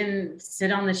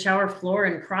sit on the shower floor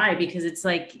and cry, because it's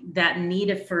like that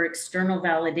need for external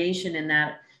validation, and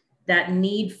that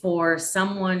need for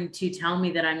someone to tell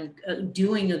me that I'm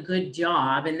doing a good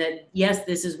job, and that, yes,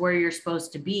 this is where you're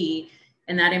supposed to be,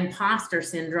 and that imposter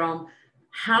syndrome.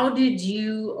 How did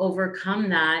you overcome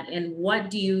that? And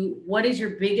what is your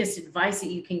biggest advice that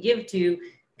you can give to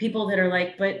people that are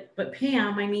like, but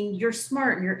Pam, I mean, you're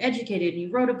smart and you're educated and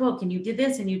you wrote a book and you did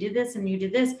this and you did this and you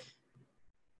did this.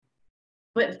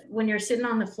 But when you're sitting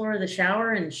on the floor of the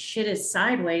shower and shit is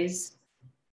sideways,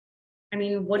 I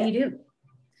mean, what do you do?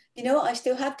 I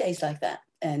still have days like that.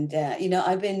 And,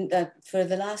 I've been, for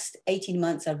the last 18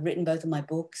 months, I've written both of my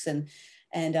books, and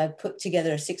I've put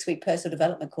together a 6-week personal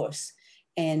development course.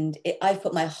 And I've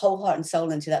put my whole heart and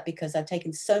soul into that, because I've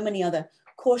taken so many other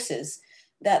courses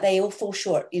that they all fall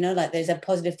short, like there's a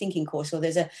positive thinking course, or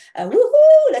there's a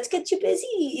woohoo, let's get you busy,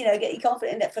 get you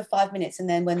confident in that for 5 minutes. And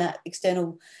then when that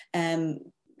external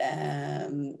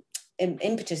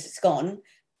impetus is gone,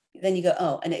 then you go,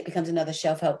 oh, and it becomes another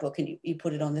self-help book, and you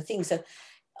put it on the thing. So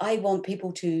I want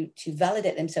people to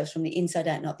validate themselves from the inside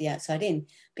out, not the outside in.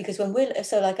 Because when we're,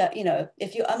 so like,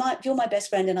 if you're my best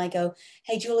friend and I go,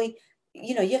 hey, Julie,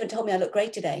 you haven't told me I look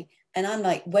great today. And I'm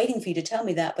like waiting for you to tell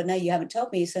me that, but now you haven't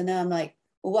told me. So now I'm like,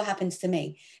 well, what happens to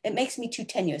me? It makes me too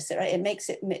tenuous, right? It makes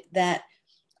it that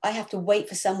I have to wait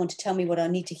for someone to tell me what I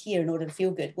need to hear in order to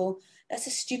feel good. Well, that's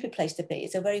a stupid place to be.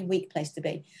 It's a very weak place to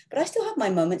be. But I still have my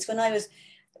moments when I was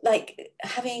like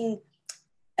having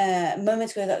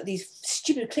moments where these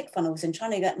stupid ClickFunnels and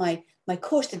trying to get my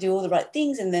course to do all the right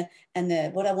things and the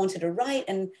what I wanted to write.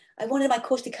 And I wanted my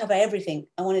course to cover everything.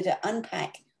 I wanted to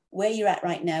unpack where you're at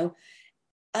right now,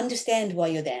 understand why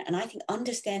you're there. And I think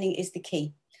understanding is the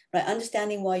key, right?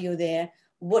 Understanding why you're there.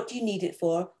 What do you need it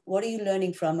for? What are you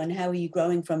learning from, and how are you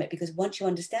growing from it? Because once you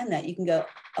understand that, you can go,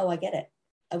 oh, I get it.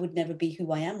 I would never be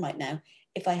who I am right now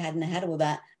if I hadn't had all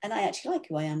that. And I actually like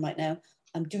who I am right now.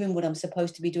 I'm doing what I'm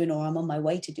supposed to be doing, or I'm on my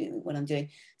way to doing what I'm doing.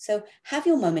 So have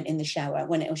your moment in the shower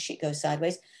when shit goes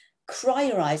sideways. Cry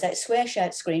your eyes out, swear,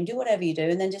 shout, scream, do whatever you do,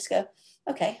 and then just go,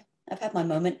 okay, I've had my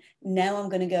moment. Now I'm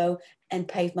going to go and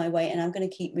pave my way, and I'm going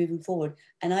to keep moving forward.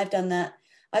 And I've done that.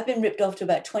 I've been ripped off to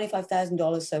about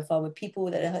 $25,000 so far with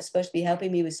people that are supposed to be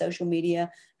helping me with social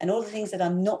media and all the things that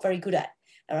I'm not very good at.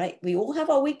 All right. We all have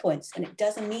our weak points, and it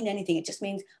doesn't mean anything. It just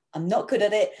means I'm not good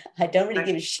at it. I don't really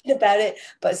give a shit about it.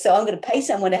 But so I'm going to pay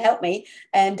someone to help me.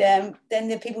 And then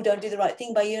the people don't do the right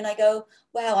thing by you. And I go,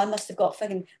 wow, I must have got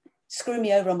fucking screw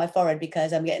me over on my forehead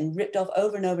because I'm getting ripped off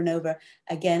over and over and over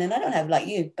again. And I don't have, like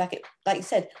you, like you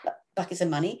said, buckets of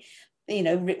money.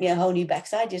 Rip me a whole new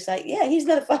backside, just like, yeah, here's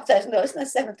another $5,000, it's not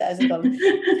 $7,000.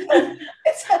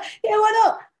 Yeah, why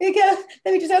not? You go,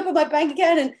 let me just open my bank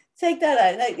account and take that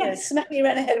out. Like, smack me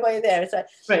around the head while you're there. It's like,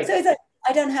 right. So it's like,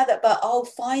 I don't have that, but I'll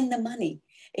find the money.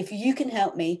 If you can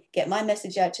help me get my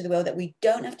message out to the world that we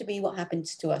don't have to be what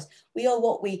happens to us. We are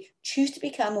what we choose to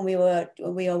become, and we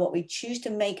are what we choose to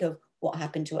make of what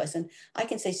happened to us. And I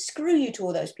can say, screw you to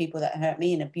all those people that hurt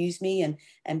me and abused me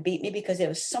and beat me, because there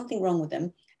was something wrong with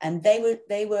them. And they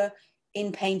were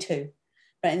in pain too,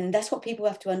 right? And that's what people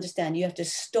have to understand. You have to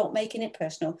stop making it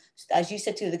personal. As you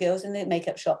said to the girls in the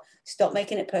makeup shop, stop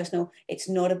making it personal. It's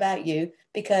not about you.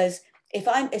 Because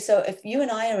if you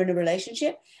and I are in a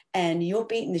relationship and you're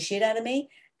beating the shit out of me,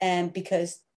 and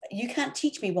because you can't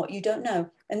teach me what you don't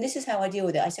know. And this is how I deal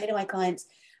with it. I say to my clients,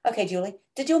 okay, Julie,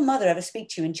 did your mother ever speak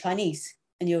to you in Chinese?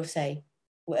 And you'll say,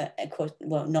 well, of course,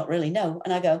 well, not really, no.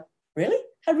 And I go, really?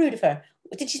 How rude of her.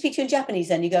 Did she speak to you in Japanese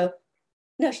then? You go,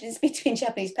 no, she didn't speak to you in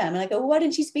Japanese, Pam. And I go, well, why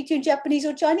didn't she speak to you in Japanese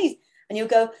or Chinese? And you'll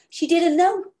go, she didn't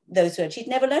know those words. She'd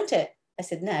never learnt it. I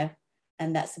said, no.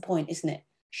 And that's the point, isn't it?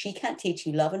 She can't teach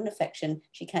you love and affection.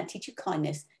 She can't teach you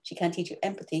kindness. She can't teach you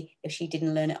empathy if she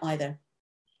didn't learn it either.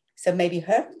 So maybe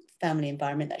her family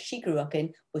environment that she grew up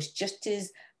in was just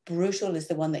as brutal as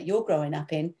the one that you're growing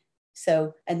up in.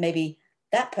 So, and maybe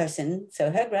that person,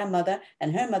 so her grandmother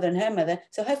and her mother and her mother.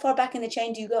 So how far back in the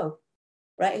chain do you go?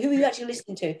 Right? Who are you actually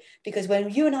listening to? Because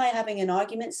when you and I are having an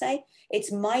argument, say,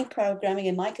 it's my programming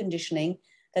and my conditioning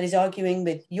that is arguing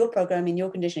with your programming,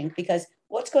 your conditioning, because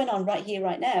what's going on right here,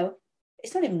 right now,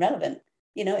 it's not even relevant.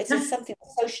 It's just something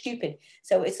so stupid.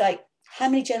 So it's like, how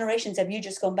many generations have you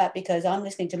just gone back because I'm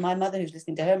listening to my mother, who's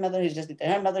listening to her mother, who's listening to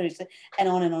her mother, and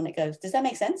on it goes. Does that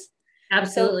make sense?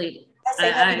 Absolutely. So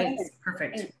it's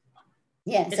perfect.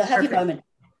 Yeah. So have your moment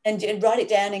and write it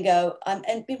down and go,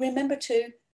 and remember to,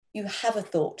 you have a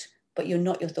thought, but you're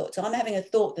not your thought. So I'm having a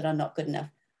thought that I'm not good enough,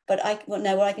 but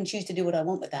now I can choose to do what I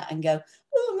want with that and go,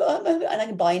 and I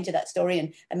can buy into that story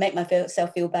and make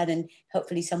myself feel bad, and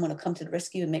hopefully someone will come to the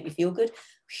rescue and make me feel good.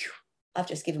 Whew, I've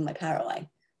just given my power away.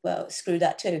 Well, screw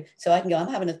that too. So I can go, I'm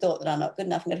having a thought that I'm not good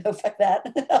enough. I'm going to go, fuck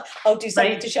that. I'll do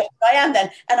something to show who I am then.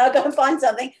 And I'll go and find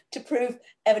something to prove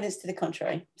evidence to the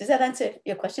contrary. Does that answer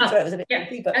your question? Sorry, it was a bit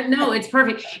tricky, but no, it's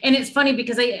perfect. And it's funny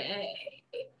because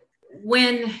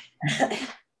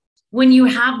when you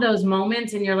have those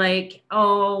moments and you're like,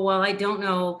 oh, well, I don't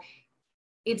know.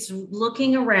 It's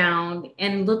looking around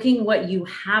and looking what you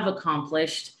have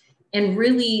accomplished and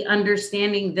really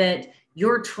understanding that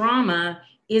your trauma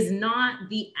is not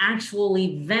the actual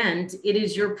event. It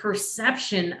is your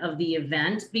perception of the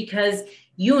event, because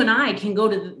you and I can go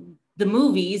to the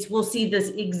movies. We'll see this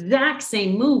exact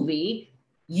same movie.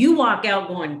 You walk out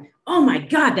going, oh my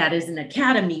God, that is an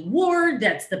Academy Award.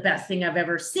 That's the best thing I've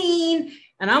ever seen.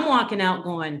 And I'm walking out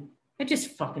going, I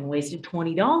just fucking wasted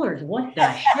 $20. What the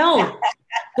hell?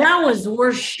 That was the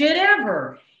worst shit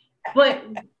ever.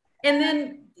 And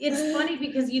then it's funny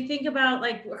because you think about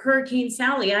like Hurricane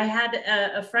Sally. I had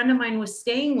a friend of mine was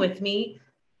staying with me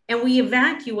and we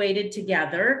evacuated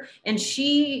together, and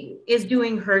she is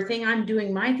doing her thing. I'm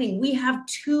doing my thing. We have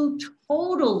two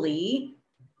totally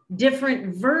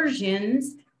different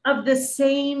versions of the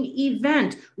same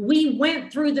event. We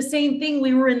went through the same thing.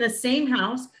 We were in the same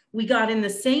house. We got in the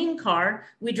same car.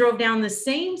 We drove down the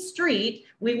same street.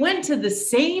 We went to the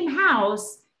same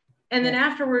house. And then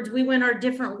afterwards, we went our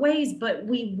different ways, but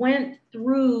we went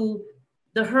through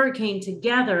the hurricane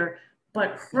together.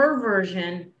 But her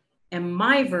version and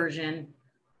my version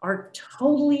are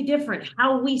totally different.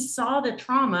 How we saw the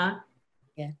trauma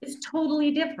is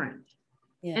totally different.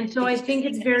 Yeah. And so I think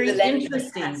it's very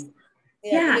interesting.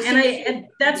 Yeah. And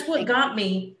that's what got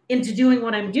me into doing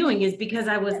what I'm doing, is because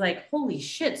I was like, holy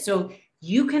shit. So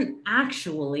you can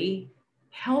actually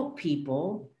help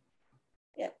people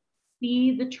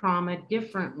see the trauma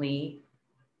differently,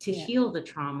 to heal the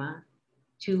trauma,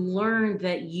 to learn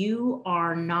that you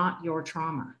are not your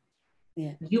trauma.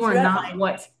 Yeah. You are not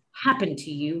what's happened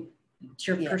to you. It's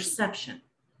your perception.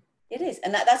 It is.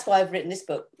 And that's why I've written this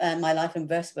book, My Life in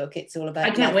Verse book. It's all about...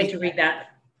 I can't wait to read that.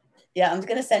 Yeah, I'm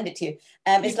going to send it to you.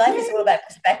 It's life is all about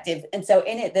perspective. And so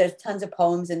in it, there's tons of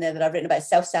poems in there that I've written about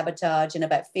self-sabotage and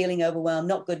about feeling overwhelmed,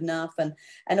 not good enough, and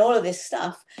all of this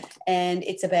stuff. And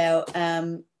it's about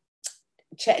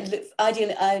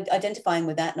identifying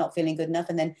with that, not feeling good enough.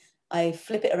 And then I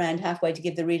flip it around halfway to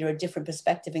give the reader a different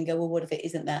perspective and go, well, what if it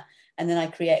isn't that? And then I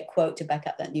create a quote to back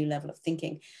up that new level of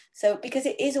thinking. So because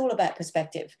it is all about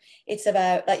perspective. It's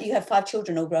about, like, you have 5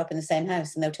 children all grow up in the same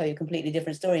house and they'll tell you a completely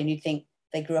different story and you think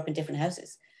they grew up in different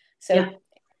houses. So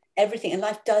everything in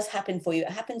life does happen for you. It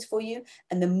happens for you.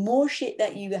 And the more shit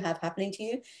that you have happening to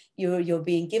you, you're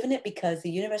being given it because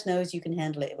the universe knows you can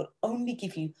handle it. It will only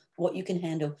give you what you can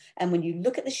handle. And when you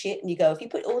look at the shit and you go, if you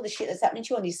put all the shit that's happening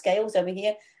to you on these scales over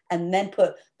here, and then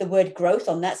put the word growth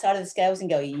on that side of the scales and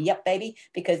go, yep, baby,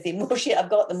 because the more shit I've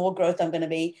got, the more growth I'm going to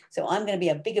be. So I'm going to be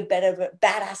a bigger, better,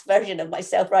 badass version of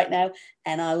myself right now.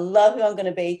 And I love who I'm going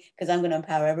to be because I'm going to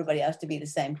empower everybody else to be the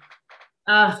same.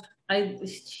 You're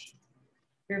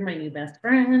my new best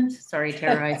friend. Sorry,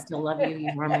 Tara, I still love you.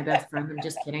 You are my best friend. I'm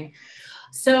just kidding.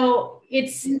 So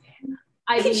it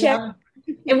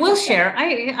will share.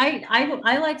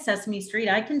 I like Sesame Street.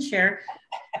 I can share.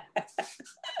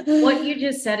 What you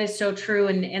just said is so true.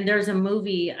 And there's a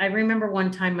movie. I remember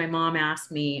one time my mom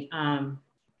asked me,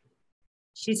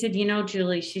 she said, you know,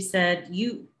 Julie, she said,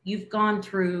 you've gone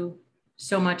through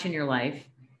so much in your life.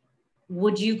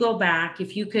 Would you go back?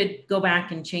 If you could go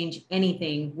back and change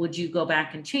anything, would you go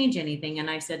back and change anything? And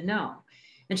I said, no.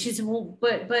 And she said, well,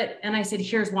 but, and I said,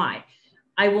 here's why.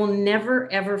 I will never,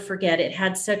 ever forget. It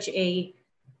had such a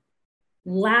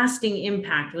lasting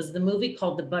impact. Was the movie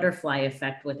called The Butterfly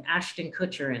Effect with Ashton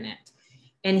Kutcher in it.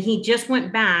 And he just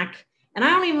went back, and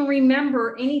I don't even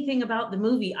remember anything about the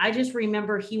movie. I just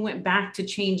remember he went back to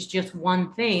change just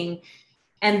one thing,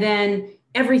 and then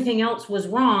everything else was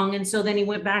wrong. And so then he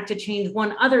went back to change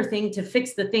one other thing to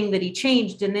fix the thing that he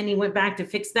changed. And then he went back to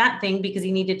fix that thing because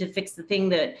he needed to fix the thing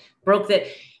that broke that.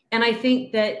 And I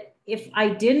think that if I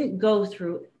didn't go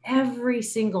through every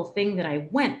single thing that I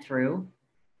went through,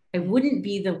 I wouldn't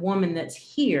be the woman that's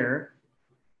here.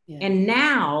 Yeah. And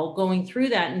now going through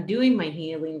that and doing my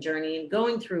healing journey and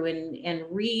going through and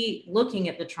re-looking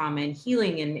at the trauma and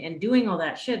healing and doing all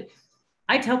that shit,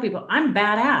 I tell people I'm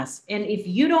badass. And if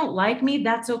you don't like me,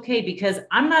 that's okay, because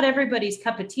I'm not everybody's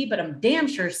cup of tea, but I'm damn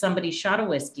sure somebody's shot of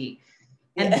whiskey.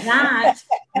 And that,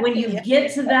 when you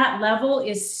get to that level,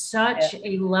 is such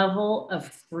a level of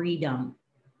freedom.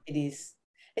 It is.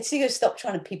 It's so you gotta stop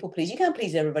trying to people please. You can't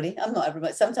please everybody. I'm not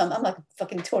everybody. Sometimes I'm like a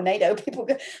fucking tornado. People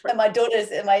go, and my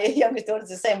youngest daughter's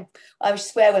the same. I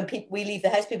swear when we leave the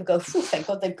house, people go, thank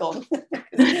God they've gone.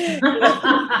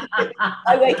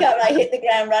 I wake up and I hit the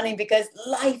ground running because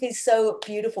life is so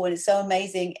beautiful and it's so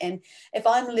amazing. And if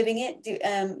I'm living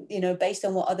it, based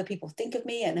on what other people think of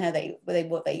me and how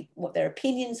what their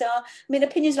opinions are. I mean,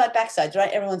 opinions like backsides,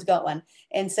 right? Everyone's got one.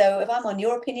 And so if I'm on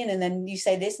your opinion and then you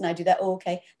say this and I do that, oh,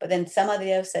 okay. But then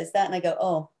somebody else says that and I go,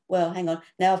 oh, well, hang on.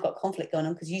 Now I've got conflict going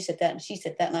on because you said that and she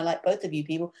said that and I like both of you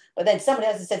people. But then somebody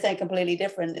else has said something completely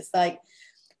different. It's like,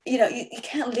 you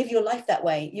can't live your life that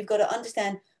way. You've got to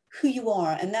understand who you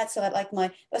are. And that's like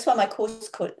that's why my course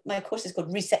is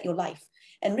called Reset Your Life.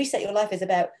 And Reset Your Life is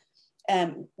about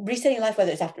resetting your life,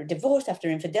 whether it's after a divorce, after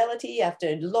infidelity,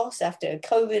 after loss, after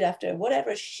COVID, after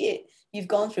whatever shit you've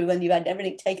gone through when you've had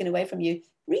everything taken away from you.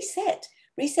 Reset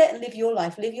and live your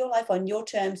life on your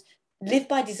terms. Live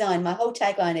by design. My whole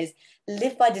tagline is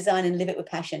live by design and live it with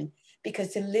passion. because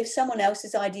to live someone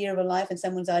else's idea of a life and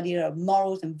someone's idea of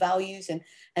morals and values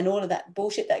and all of that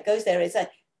bullshit that goes there, it's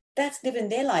like, that's living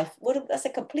their life. That's a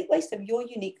complete waste of your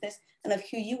uniqueness and of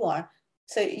who you are.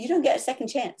 So you don't get a second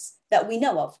chance that we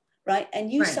know of, right?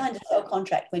 And you signed a soul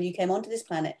contract when you came onto this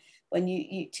planet, when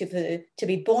you to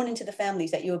be born into the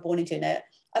families that you were born into. Now,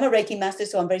 I'm a Reiki master,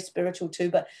 so I'm very spiritual too,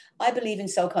 but I believe in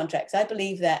soul contracts. I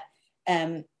believe that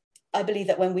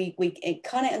when we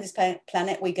incarnate on this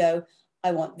planet, we go,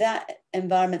 I want that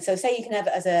environment. So say you can have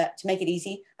it to make it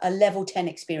easy, a level 10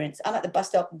 experience. I'm at the bus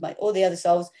stop with all the other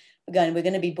souls. We're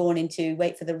going to be born into,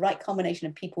 wait for the right combination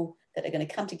of people that are going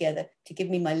to come together to give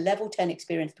me my level 10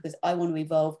 experience, because I want to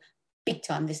evolve big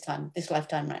time, this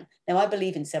lifetime round. Now, I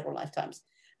believe in several lifetimes.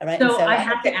 All right. So I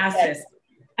have to ask this.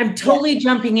 I'm totally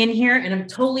jumping in here and I'm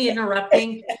totally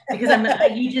interrupting because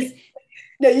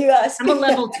No, you ask. I'm a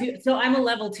level 2. So I'm a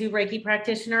level 2 Reiki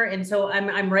practitioner. And so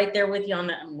I'm right there with you on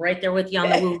the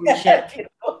woo-woo shit.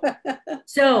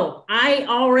 So I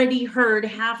already heard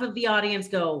half of the audience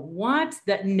go, what?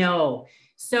 No.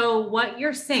 So what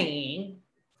you're saying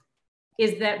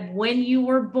is that when you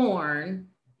were born,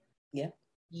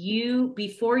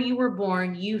 before you were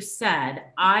born, you said,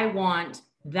 I want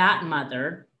that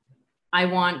mother. I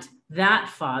want that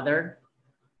father.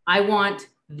 I want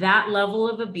that level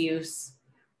of abuse.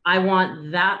 I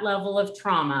want that level of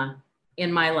trauma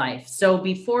in my life. So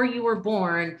before you were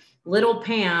born, little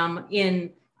Pam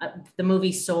in the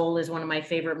movie Soul is one of my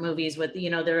favorite movies with,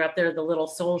 they're up there, the little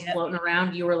souls floating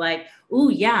around. You were like,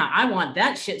 ooh, yeah, I want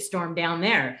that shitstorm down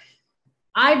there.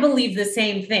 I believe the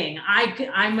same thing.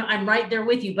 I'm right there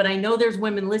with you, but I know there's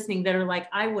women listening that are like,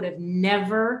 I would have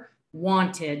never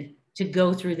wanted to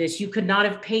go through this. You could not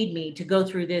have paid me to go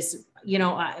through this.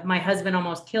 My husband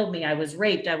almost killed me. I was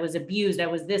raped. I was abused. I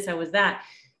was this, I was that.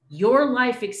 Your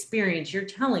life experience, you're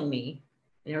telling me,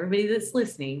 and everybody that's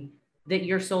listening, that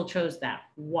your soul chose that.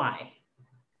 Why?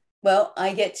 Well,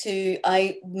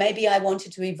 maybe I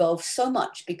wanted to evolve so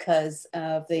much because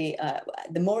of the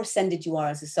more ascended you are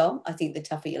as a soul, I think the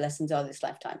tougher your lessons are this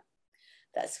lifetime.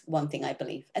 That's one thing I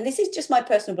believe. And this is just my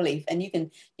personal belief. And you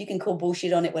can call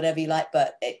bullshit on it, whatever you like,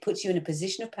 but it puts you in a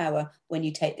position of power when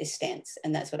you take this stance.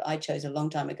 And that's what I chose a long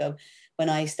time ago when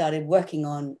I started working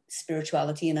on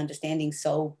spirituality and understanding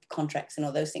soul contracts and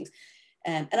all those things.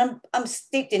 And I'm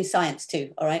steeped in science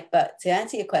too, all right? But to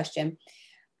answer your question,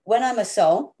 when I'm a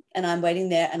soul and I'm waiting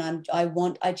there and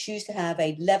I choose to have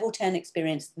a level 10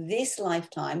 experience this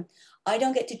lifetime, I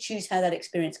don't get to choose how that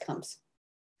experience comes.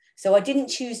 So I didn't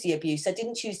choose the abuse. I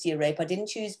didn't choose the rape. I didn't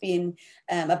choose being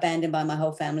abandoned by my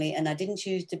whole family. And I didn't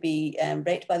choose to be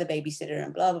raped by the babysitter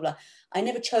and blah, blah, blah. I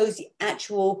never chose the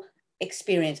actual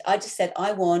experience. I just said,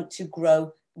 I want to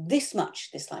grow this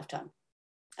much this lifetime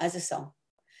as a soul.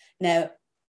 Now,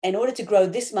 in order to grow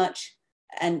this much,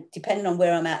 and depending on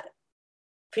where I'm at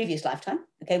previous lifetime,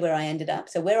 okay, where I ended up.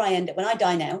 So where I end up, when I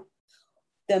die now,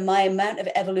 my amount of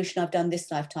evolution I've done this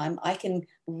lifetime, I can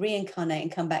reincarnate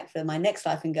and come back for my next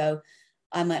life and go,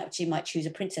 I might choose a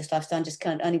princess lifestyle, just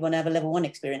only want to have a level 1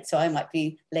 experience. So I might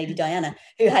be Lady Diana,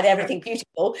 who had everything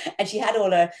beautiful and she had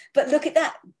all her, but look at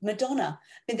that, Madonna.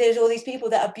 I mean, there's all these people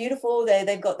that are beautiful.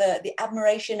 They've got the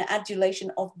admiration,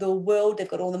 adulation of the world. They've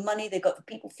got all the money. They've got the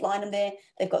people flying them there.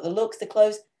 They've got the looks, the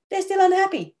clothes. They're still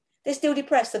unhappy. They're still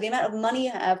depressed. So the amount of money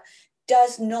you have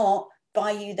does not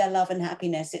buy you their love and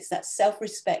happiness. It's that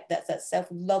self-respect, that's that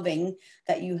self-loving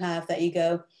that you have, that you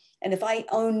go, and if I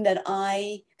own that,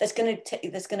 that's going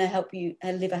to help you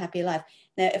live a happier life.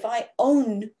 Now, if I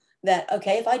own that,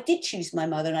 okay, if I did choose my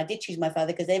mother and I did choose my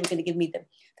father because they were going to give me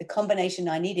the combination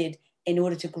I needed in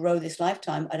order to grow this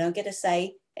lifetime, I don't get a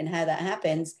say in how that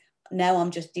happens. Now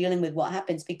I'm just dealing with what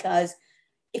happens, because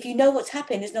if you know what's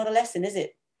happened, it's not a lesson, is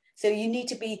it? So you need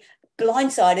to be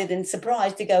blindsided and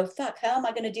surprised to go, fuck, how am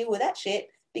I going to deal with that shit?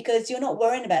 Because you're not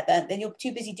worrying about that. Then you're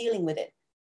too busy dealing with it.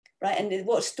 Right. And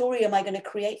what story am I going to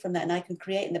create from that? And I can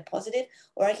create in the positive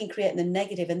or I can create in the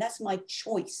negative. And that's my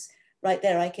choice right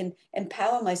there. I can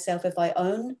empower myself if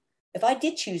I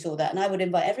did choose all that. And I would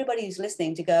invite everybody who's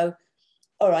listening to go,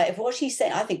 all right, if what she's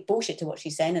saying, I think bullshit to what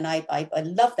she's saying. And I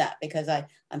love that, because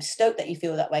I'm stoked that you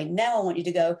feel that way. Now I want you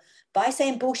to go, by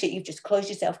saying bullshit, you've just closed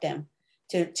yourself down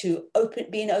to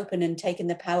being open and taking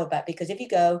the power back. Because if you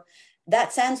go,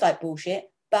 that sounds like bullshit,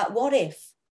 but what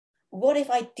if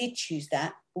I did choose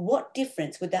that? What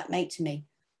difference would that make to me?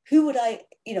 Why would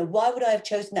I have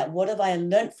chosen that? What have I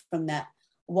learned from that?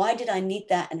 Why did I need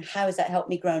that? And how has that helped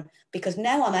me grow? Because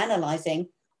now I'm analyzing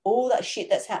all that shit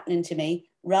that's happening to me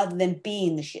rather than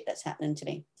being the shit that's happening to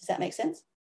me. Does that make sense?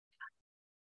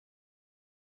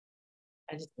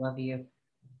 I just love you.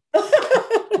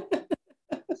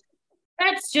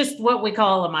 That's just what we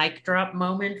call a mic drop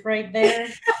moment right there.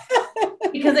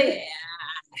 Because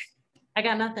I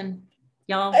got nothing.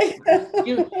 Y'all.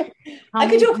 I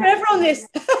could talk forever on this.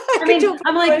 I mean,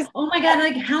 I'm like, oh my God,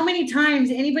 like how many times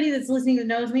anybody that's listening that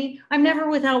knows me, I'm never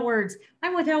without words.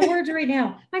 I'm without words right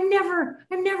now. I'm never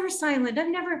silent.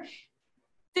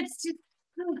 It's just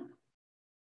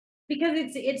because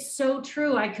it's so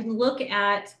true. I can look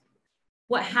at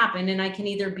what happened and I can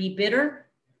either be bitter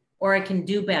or I can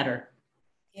do better.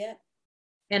 Yeah.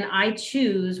 And I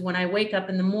choose when I wake up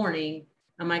in the morning,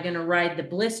 am I going to ride the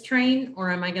bliss train or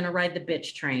am I going to ride the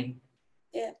bitch train?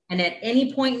 Yeah. And at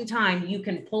any point in time, you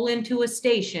can pull into a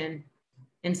station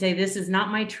and say, this is not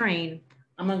my train.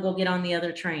 I'm going to go get on the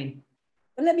other train.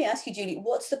 Well, let me ask you, Julie,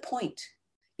 what's the point?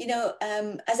 You know,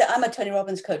 I'm a Tony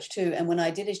Robbins coach too. And when I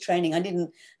did his training, I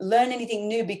didn't learn anything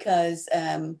new because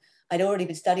I'd already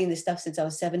been studying this stuff since I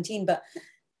was 17, but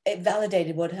it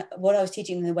validated what I was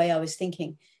teaching and the way I was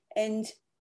thinking. And,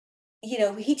 you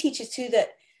know, he teaches too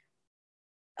that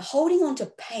holding on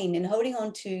to pain and holding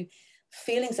on to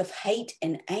feelings of hate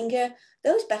and anger,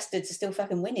 those bastards are still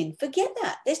fucking winning. Forget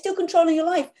that. They're still controlling your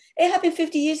life. It happened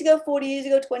 50 years ago, 40 years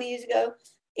ago, 20 years ago,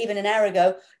 even an hour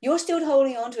ago. You're still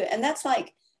holding on to it. And that's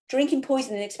like drinking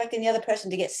poison and expecting the other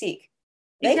person to get sick.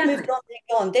 They've moved on,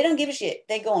 they're gone. They don't give a shit.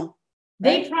 They're gone.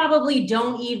 Right? They probably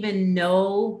don't even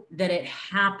know that it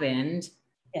happened.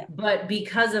 Yeah. But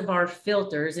because of our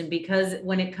filters and because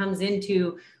when it comes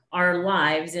into our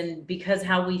lives and because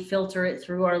how we filter it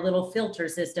through our little filter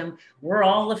system, we're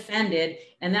all offended.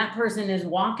 And that person is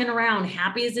walking around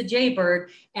happy as a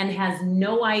jaybird and has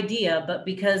no idea. But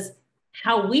because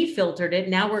how we filtered it,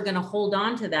 now we're going to hold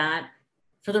on to that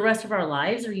for the rest of our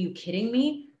lives. Are you kidding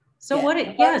me? So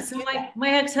so my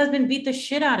ex-husband beat the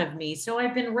shit out of me. So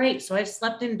I've been raped. So I've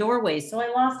slept in doorways. So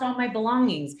I lost all my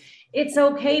belongings. It's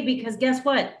okay because guess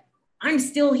what? I'm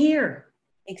still here.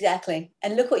 Exactly.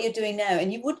 And look what you're doing now.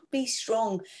 And you would be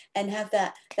strong and have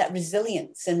that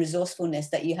resilience and resourcefulness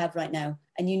that you have right now.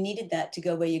 And you needed that to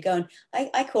go where you're going.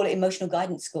 I call it emotional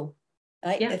guidance school.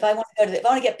 Right? Yeah. If I want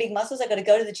to get big muscles, I got to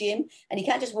go to the gym, and you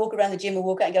can't just walk around the gym and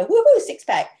walk out and go, woohoo, six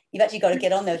pack. You've actually got to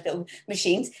get on those little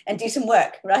machines and do some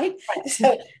work, right?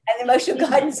 So, and emotional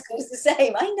guidance school is the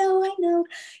same. I know.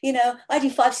 You know, I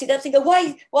do 5 sit-ups and go,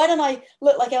 why don't I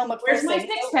look like Elmer? Where's my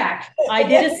six pack? I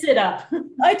did a sit-up.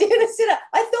 I did a sit-up.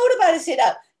 I thought about a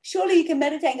sit-up. Surely you can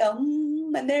meditate and go,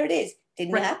 and there it is.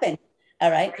 Didn't happen. All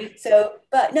right. So,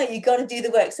 but no, you got to do the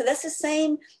work. So that's the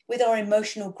same with our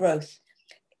emotional growth.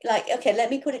 Like, okay,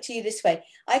 let me put it to you this way.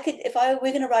 We're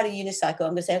going to ride a unicycle,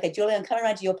 I'm going to say, okay, Julie, I'm coming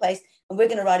around to your place and we're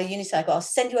going to ride a unicycle. I'll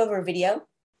send you over a video.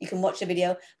 You can watch the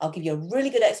video. I'll give you a really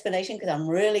good explanation because I'm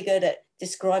really good at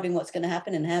describing what's going to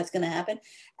happen and how it's going to happen.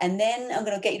 And then I'm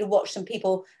going to get you to watch some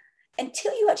people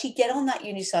until you actually get on that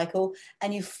unicycle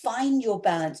and you find your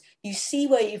balance. You see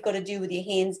where you've got to do with your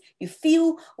hands. You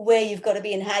feel where you've got to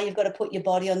be and how you've got to put your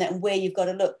body on that and where you've got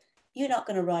to look. You're not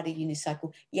going to ride a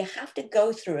unicycle. You have to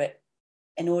go through it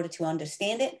in order to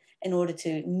understand it, in order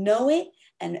to know it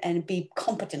and be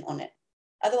competent on it.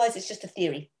 Otherwise, it's just a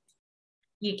theory.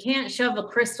 You can't shove a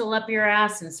crystal up your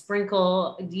ass and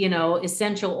sprinkle,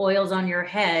 essential oils on your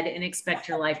head and expect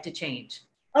your life to change.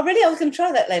 Oh, really? I was going to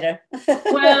try that later.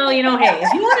 Well, hey,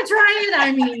 if you want to try it,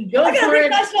 I mean, go for it. I got a really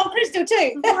nice long crystal too.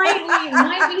 It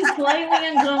might be slightly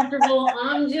uncomfortable.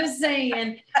 I'm just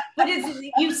saying. But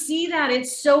you see that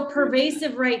it's so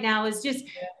pervasive right now. It's just...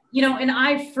 and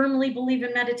I firmly believe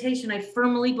in meditation. I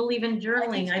firmly believe in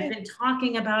journaling. I've been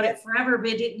talking about it forever,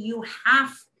 but you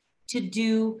have to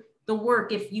do the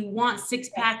work. If you want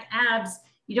 6-pack abs,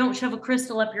 you don't shove a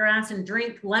crystal up your ass and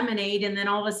drink lemonade. And then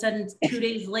all of a sudden, 2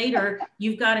 days later,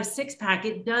 you've got a 6-pack.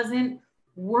 It doesn't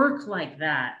work like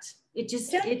that. It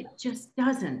just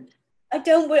doesn't. I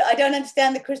don't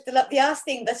understand the crystal up the ass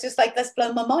thing. That's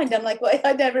blown my mind. I'm like, what?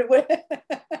 I never would.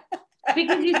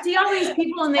 Because you see all these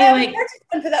people and they're like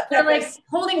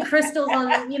holding crystals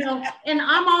on, and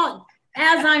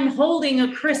as I'm holding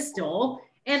a crystal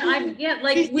and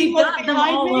we've got them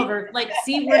all over,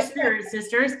 see, we're spirit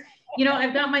sisters,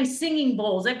 I've got my singing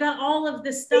bowls. I've got all of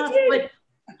this stuff, but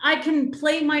I can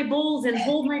play my bowls and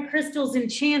hold my crystals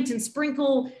and chant and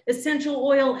sprinkle essential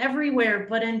oil everywhere.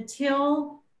 But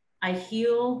until I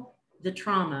heal the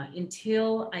trauma,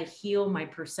 until I heal my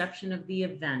perception of the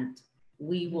event,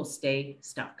 we will stay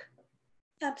stuck.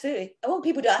 Absolutely. I want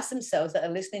people to ask themselves that are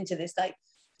listening to this,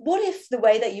 what if the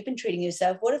way that you've been treating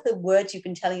yourself, what if the words you've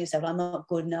been telling yourself, I'm not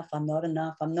good enough, I'm not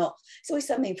enough, I'm not, it's always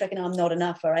something freaking, I'm not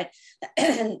enough, all right?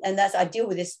 and I deal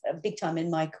with this big time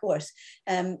in my course.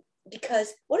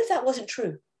 Because what if that wasn't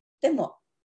true? Then what?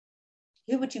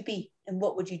 Who would you be and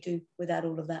what would you do without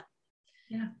all of that?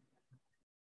 Yeah.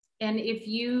 And if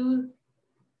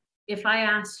I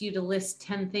asked you to list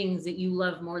 10 things that you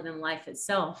love more than life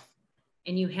itself,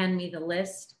 and you hand me the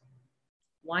list,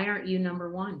 why aren't you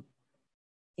number one?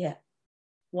 Yeah.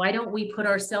 Why don't we put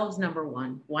ourselves number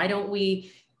one? Why don't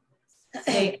we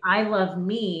say, I love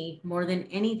me more than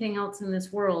anything else in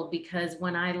this world? Because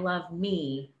when I love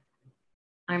me,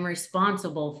 I'm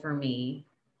responsible for me.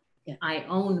 Yeah. I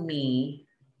own me,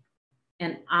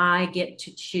 and I get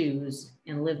to choose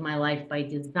and live my life by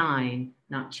design,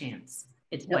 not chance.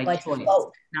 It's Not by by choice,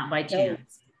 default. not by No.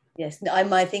 chance. Yes. No,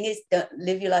 my thing is, don't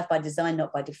live your life by design,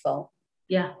 not by default.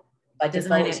 Yeah. By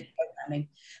Design default, it. programming.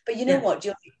 But you know what,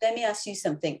 Julie? Let me ask you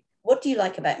something. What do you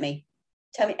like about me?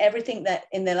 Tell me everything that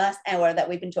in the last hour that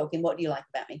we've been talking. What do you like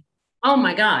about me? Oh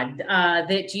my God,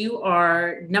 that you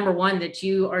are number one, that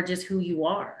you are just who you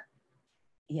are.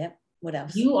 Yep. What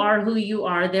else? You are who you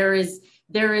are. There is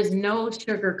no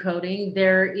sugarcoating.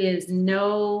 There is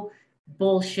no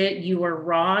bullshit. You are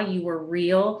raw. You are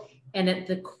real. And at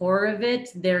the core of it,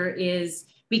 there is,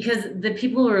 because the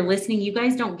people who are listening, you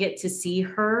guys don't get to see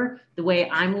her the way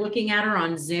I'm looking at her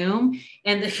on Zoom,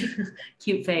 and the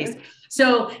cute face.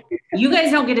 So you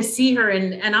guys don't get to see her.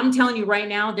 And I'm telling you right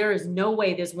now, there is no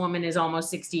way this woman is almost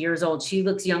 60 years old. She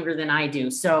looks younger than I do.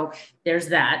 So there's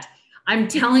that. I'm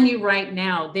telling you right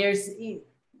now, there's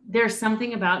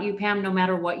something about you, Pam. No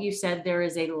matter what you said, there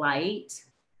is a light.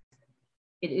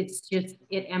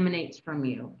 It emanates from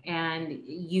you, and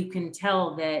you can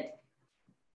tell that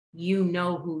you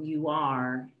know who you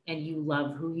are, and you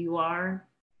love who you are,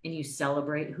 and you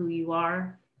celebrate who you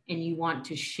are, and you want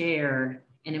to share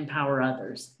and empower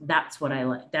others. That's what I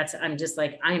like. I'm just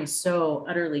like, I am so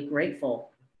utterly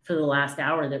grateful for the last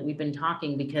hour that we've been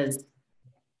talking, because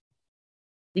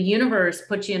the universe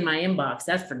put you in my inbox.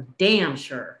 That's for damn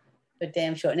sure. For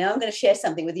damn sure. Now I'm going to share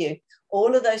something with you.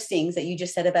 All of those things that you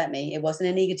just said about me, it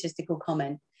wasn't an egotistical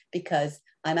comment, because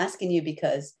I'm asking you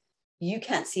because you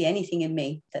can't see anything in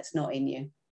me that's not in you.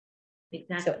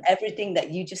 Exactly. So everything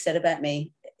that you just said about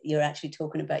me, you're actually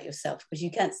talking about yourself, because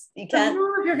you can't. Stop,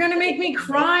 you're going to make me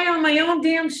cry on my own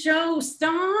damn show.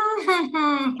 Stop.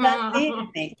 You can't see it in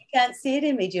me. You can't see it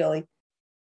in me, Julie.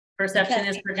 Perception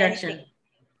is projection. Anything.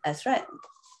 That's right.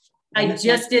 I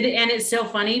just did it, and it's so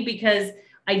funny because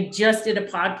I just did a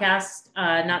podcast,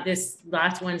 not this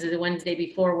last Wednesday, the Wednesday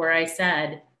before, where I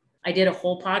said I did a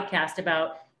whole podcast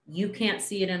about you can't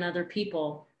see it in other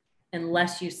people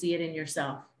unless you see it in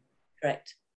yourself.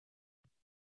 Correct.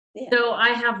 Yeah. So I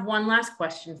have one last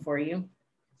question for you.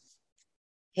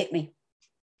 Hit me.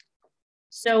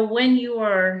 So when you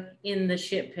are in the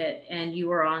shit pit and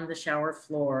you are on the shower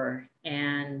floor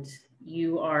and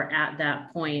you are at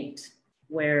that point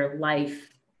where life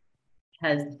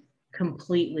has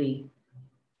completely,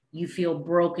 you feel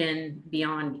broken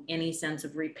beyond any sense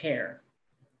of repair,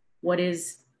 what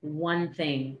is one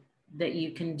thing that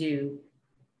you can do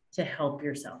to help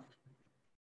yourself?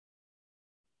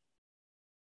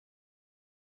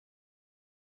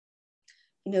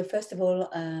 You know, first of all,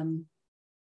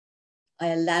 I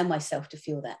allow myself to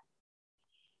feel that.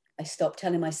 I stop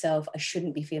telling myself I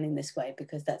shouldn't be feeling this way,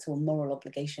 because that's all moral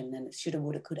obligation, and it shoulda,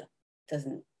 woulda, coulda.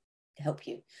 Doesn't help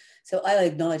you. So I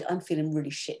acknowledge I'm feeling really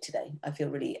shit today. I feel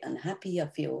really unhappy. I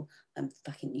feel I'm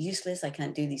fucking useless. I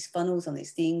can't do these funnels on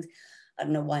these things. I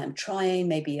don't know why I'm trying.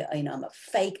 Maybe, you know, I'm a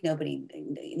fake.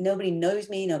 Nobody knows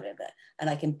me. Nobody, and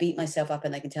I can beat myself up,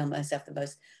 and I can tell myself the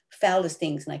most foulest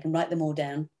things, and I can write them all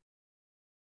down,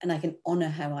 and I can honor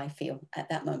how I feel at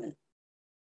that moment.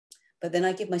 But then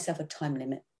I give myself a time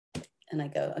limit, and I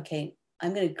go, okay,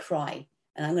 I'm going to cry,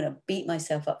 and I'm going to beat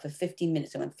myself up for 15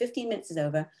 minutes. And when 15 minutes is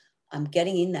over, I'm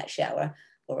getting in that shower,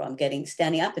 or I'm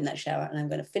standing up in that shower, and I'm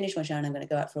going to finish my shower, and I'm going to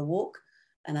go out for a walk,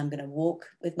 and I'm going to walk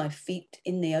with my feet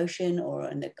in the ocean or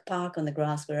in the park, on the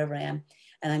grass, wherever I am.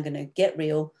 And I'm going to get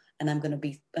real, and I'm going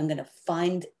to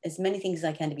find as many things as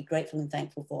I can to be grateful and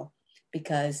thankful for,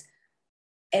 because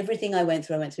everything I went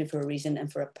through for a reason and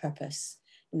for a purpose.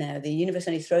 Now, the universe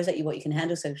only throws at you what you can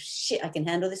handle. So shit, I can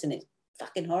handle this, and it's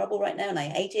fucking horrible right now, and I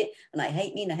hate it, and I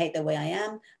hate me, and I hate the way I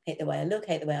am, hate the way I look,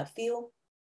 hate the way I feel.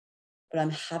 But I'm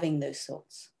having those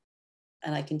thoughts,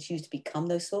 and I can choose to become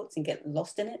those thoughts and get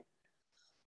lost in it,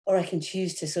 or I can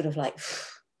choose to sort of like,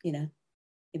 you know,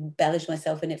 embellish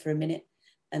myself in it for a minute,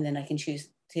 and then I can choose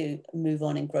to move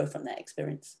on and grow from that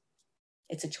experience.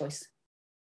 It's a choice.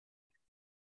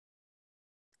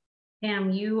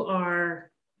 Pam, you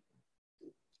are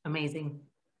amazing.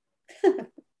 Thank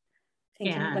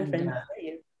you, my friend. How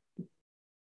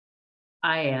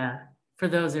are you? For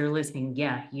those that are listening,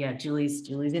 yeah, Julie's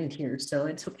in tears, so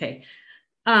it's okay.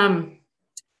 I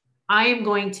am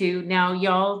going to now,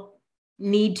 y'all.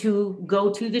 need to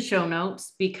go to the show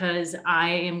notes because I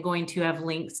am going to have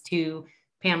links to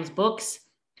Pam's books,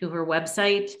 to her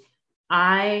website.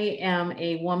 I am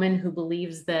a woman who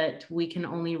believes that we can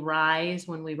only rise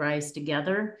when we rise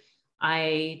together.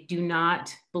 I do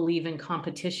not believe in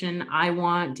competition.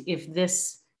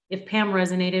 If Pam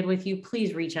resonated with you,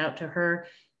 please reach out to her,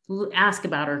 ask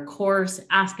about her course,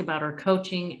 ask about her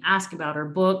coaching, ask about her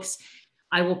books.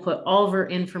 I will put all of her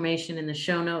information in the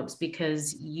show notes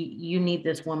because you need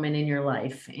this woman in your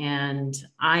life. And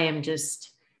I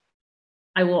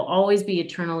will always be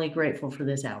eternally grateful for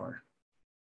this hour.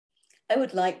 I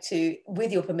would like to,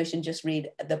 with your permission, just read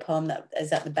the poem that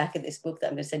is at the back of this book that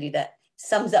I'm going to send you that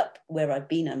sums up where I've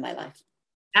been in my life.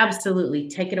 Absolutely.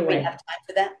 Take it away. We have time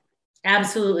for that?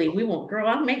 Absolutely. We won't.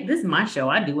 Girl, this is my show.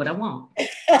 I do what I want.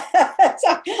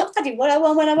 I do what I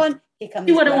want when I want. Here comes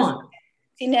do what I want.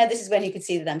 See, now this is when you can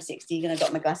see that I'm 60 and I've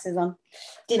got my glasses on.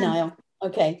 Denial.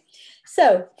 Okay.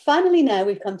 So finally now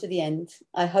we've come to the end.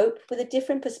 I hope with a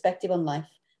different perspective on life,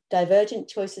 divergent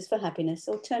choices for happiness,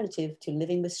 alternative to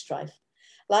living with strife.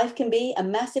 Life can be a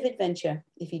massive adventure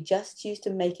if you just choose to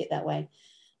make it that way.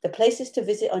 The places to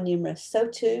visit are numerous. So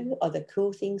too are the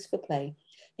cool things for play.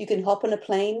 You can hop on a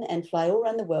plane and fly all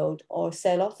around the world or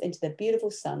sail off into the beautiful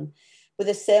sun with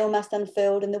a sail mast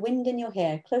unfurled and the wind in your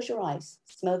hair. Close your eyes,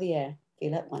 smell the air,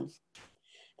 feel at one.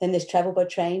 Then there's travel by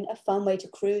train, a fun way to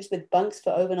cruise with bunks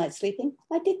for overnight sleeping.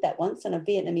 I did that once on a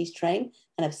Vietnamese train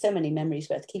and have so many memories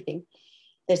worth keeping.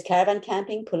 There's caravan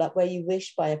camping, pull up where you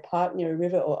wish by a park near a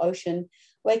river or ocean.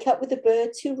 Wake up with the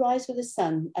birds who rise with the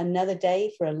sun. Another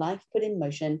day for a life put in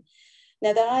motion.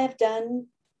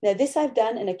 This I've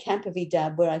done in a camper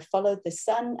V-dub where I followed the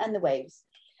sun and the waves.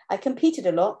 I competed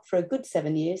a lot for a good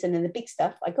 7 years, and in the big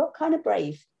stuff, I got kind of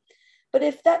brave. But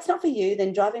if that's not for you,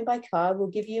 then driving by car will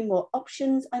give you more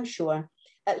options, I'm sure.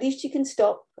 At least you can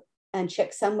stop and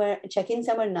check in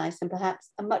somewhere nice and perhaps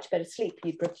a much better sleep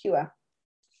you procure.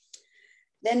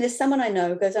 Then there's someone I know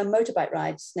who goes on motorbike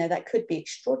rides. Now that could be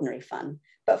extraordinary fun,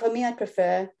 but for me, I'd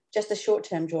prefer just a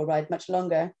short-term jaw ride, much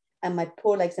longer, and my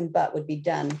poor legs and butt would be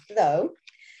done. Though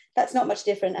that's not much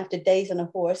different after days on a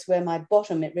horse where my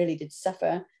bottom, it really did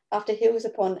suffer. After hills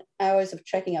upon hours of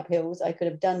trekking up hills, I could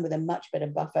have done with a much better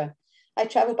buffer. I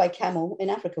traveled by camel in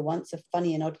Africa once, a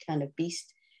funny and odd kind of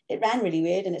beast. It ran really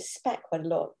weird and it spat quite a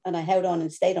lot, and I held on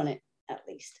and stayed on it, at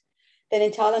least. Then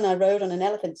in Thailand, I rode on an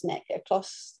elephant's neck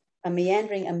across a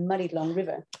meandering and muddied long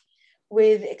river.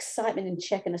 With excitement in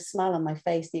check and a smile on my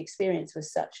face, the experience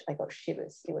was such, I got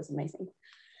shivers. It was amazing.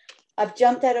 I've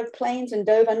jumped out of planes and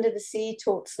dove under the sea,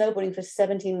 taught snowboarding for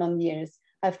 17 long years.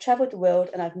 I've traveled the world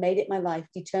and I've made it my life,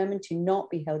 determined to not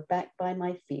be held back by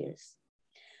my fears.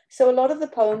 So a lot of the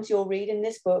poems you'll read in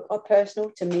this book are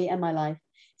personal to me and my life.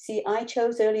 See, I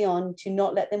chose early on to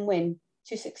not let them win,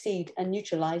 to succeed and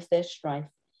neutralize their strife.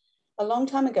 A long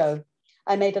time ago,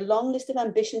 I made a long list of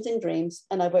ambitions and dreams,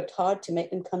 and I worked hard to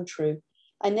make them come true.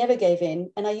 I never gave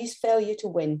in, and I used failure to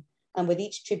win, and with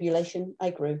each tribulation, I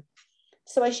grew.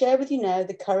 So I share with you now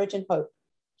the courage and hope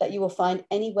that you will find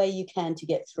any way you can to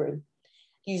get through.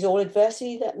 Use all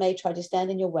adversity that may try to stand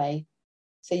in your way,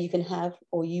 so you can have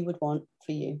all you would want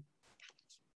for you.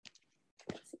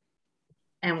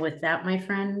 And with that, my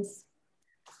friends,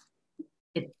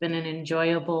 it's been an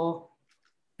enjoyable,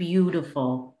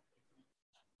 beautiful,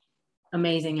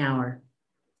 amazing hour.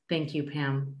 Thank you,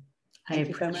 Pam. I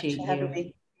appreciate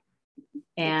you.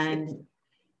 And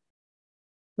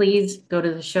please go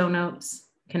to the show notes,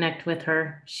 connect with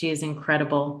her. She is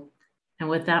incredible. And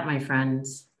with that, my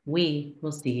friends, we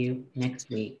will see you next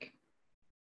week.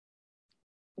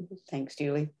 Thanks,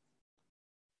 Julie.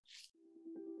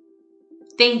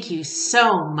 Thank you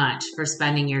so much for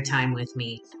spending your time with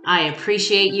me. I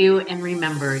appreciate you, and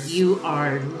remember, you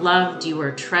are loved, you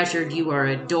are treasured, you are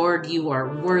adored, you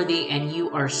are worthy, and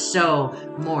you are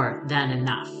so more than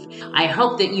enough. I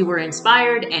hope that you were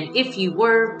inspired, and if you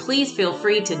were, please feel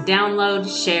free to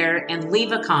download, share, and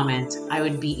leave a comment. I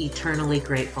would be eternally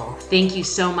grateful. Thank you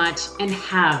so much, and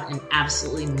have an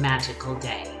absolutely magical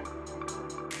day.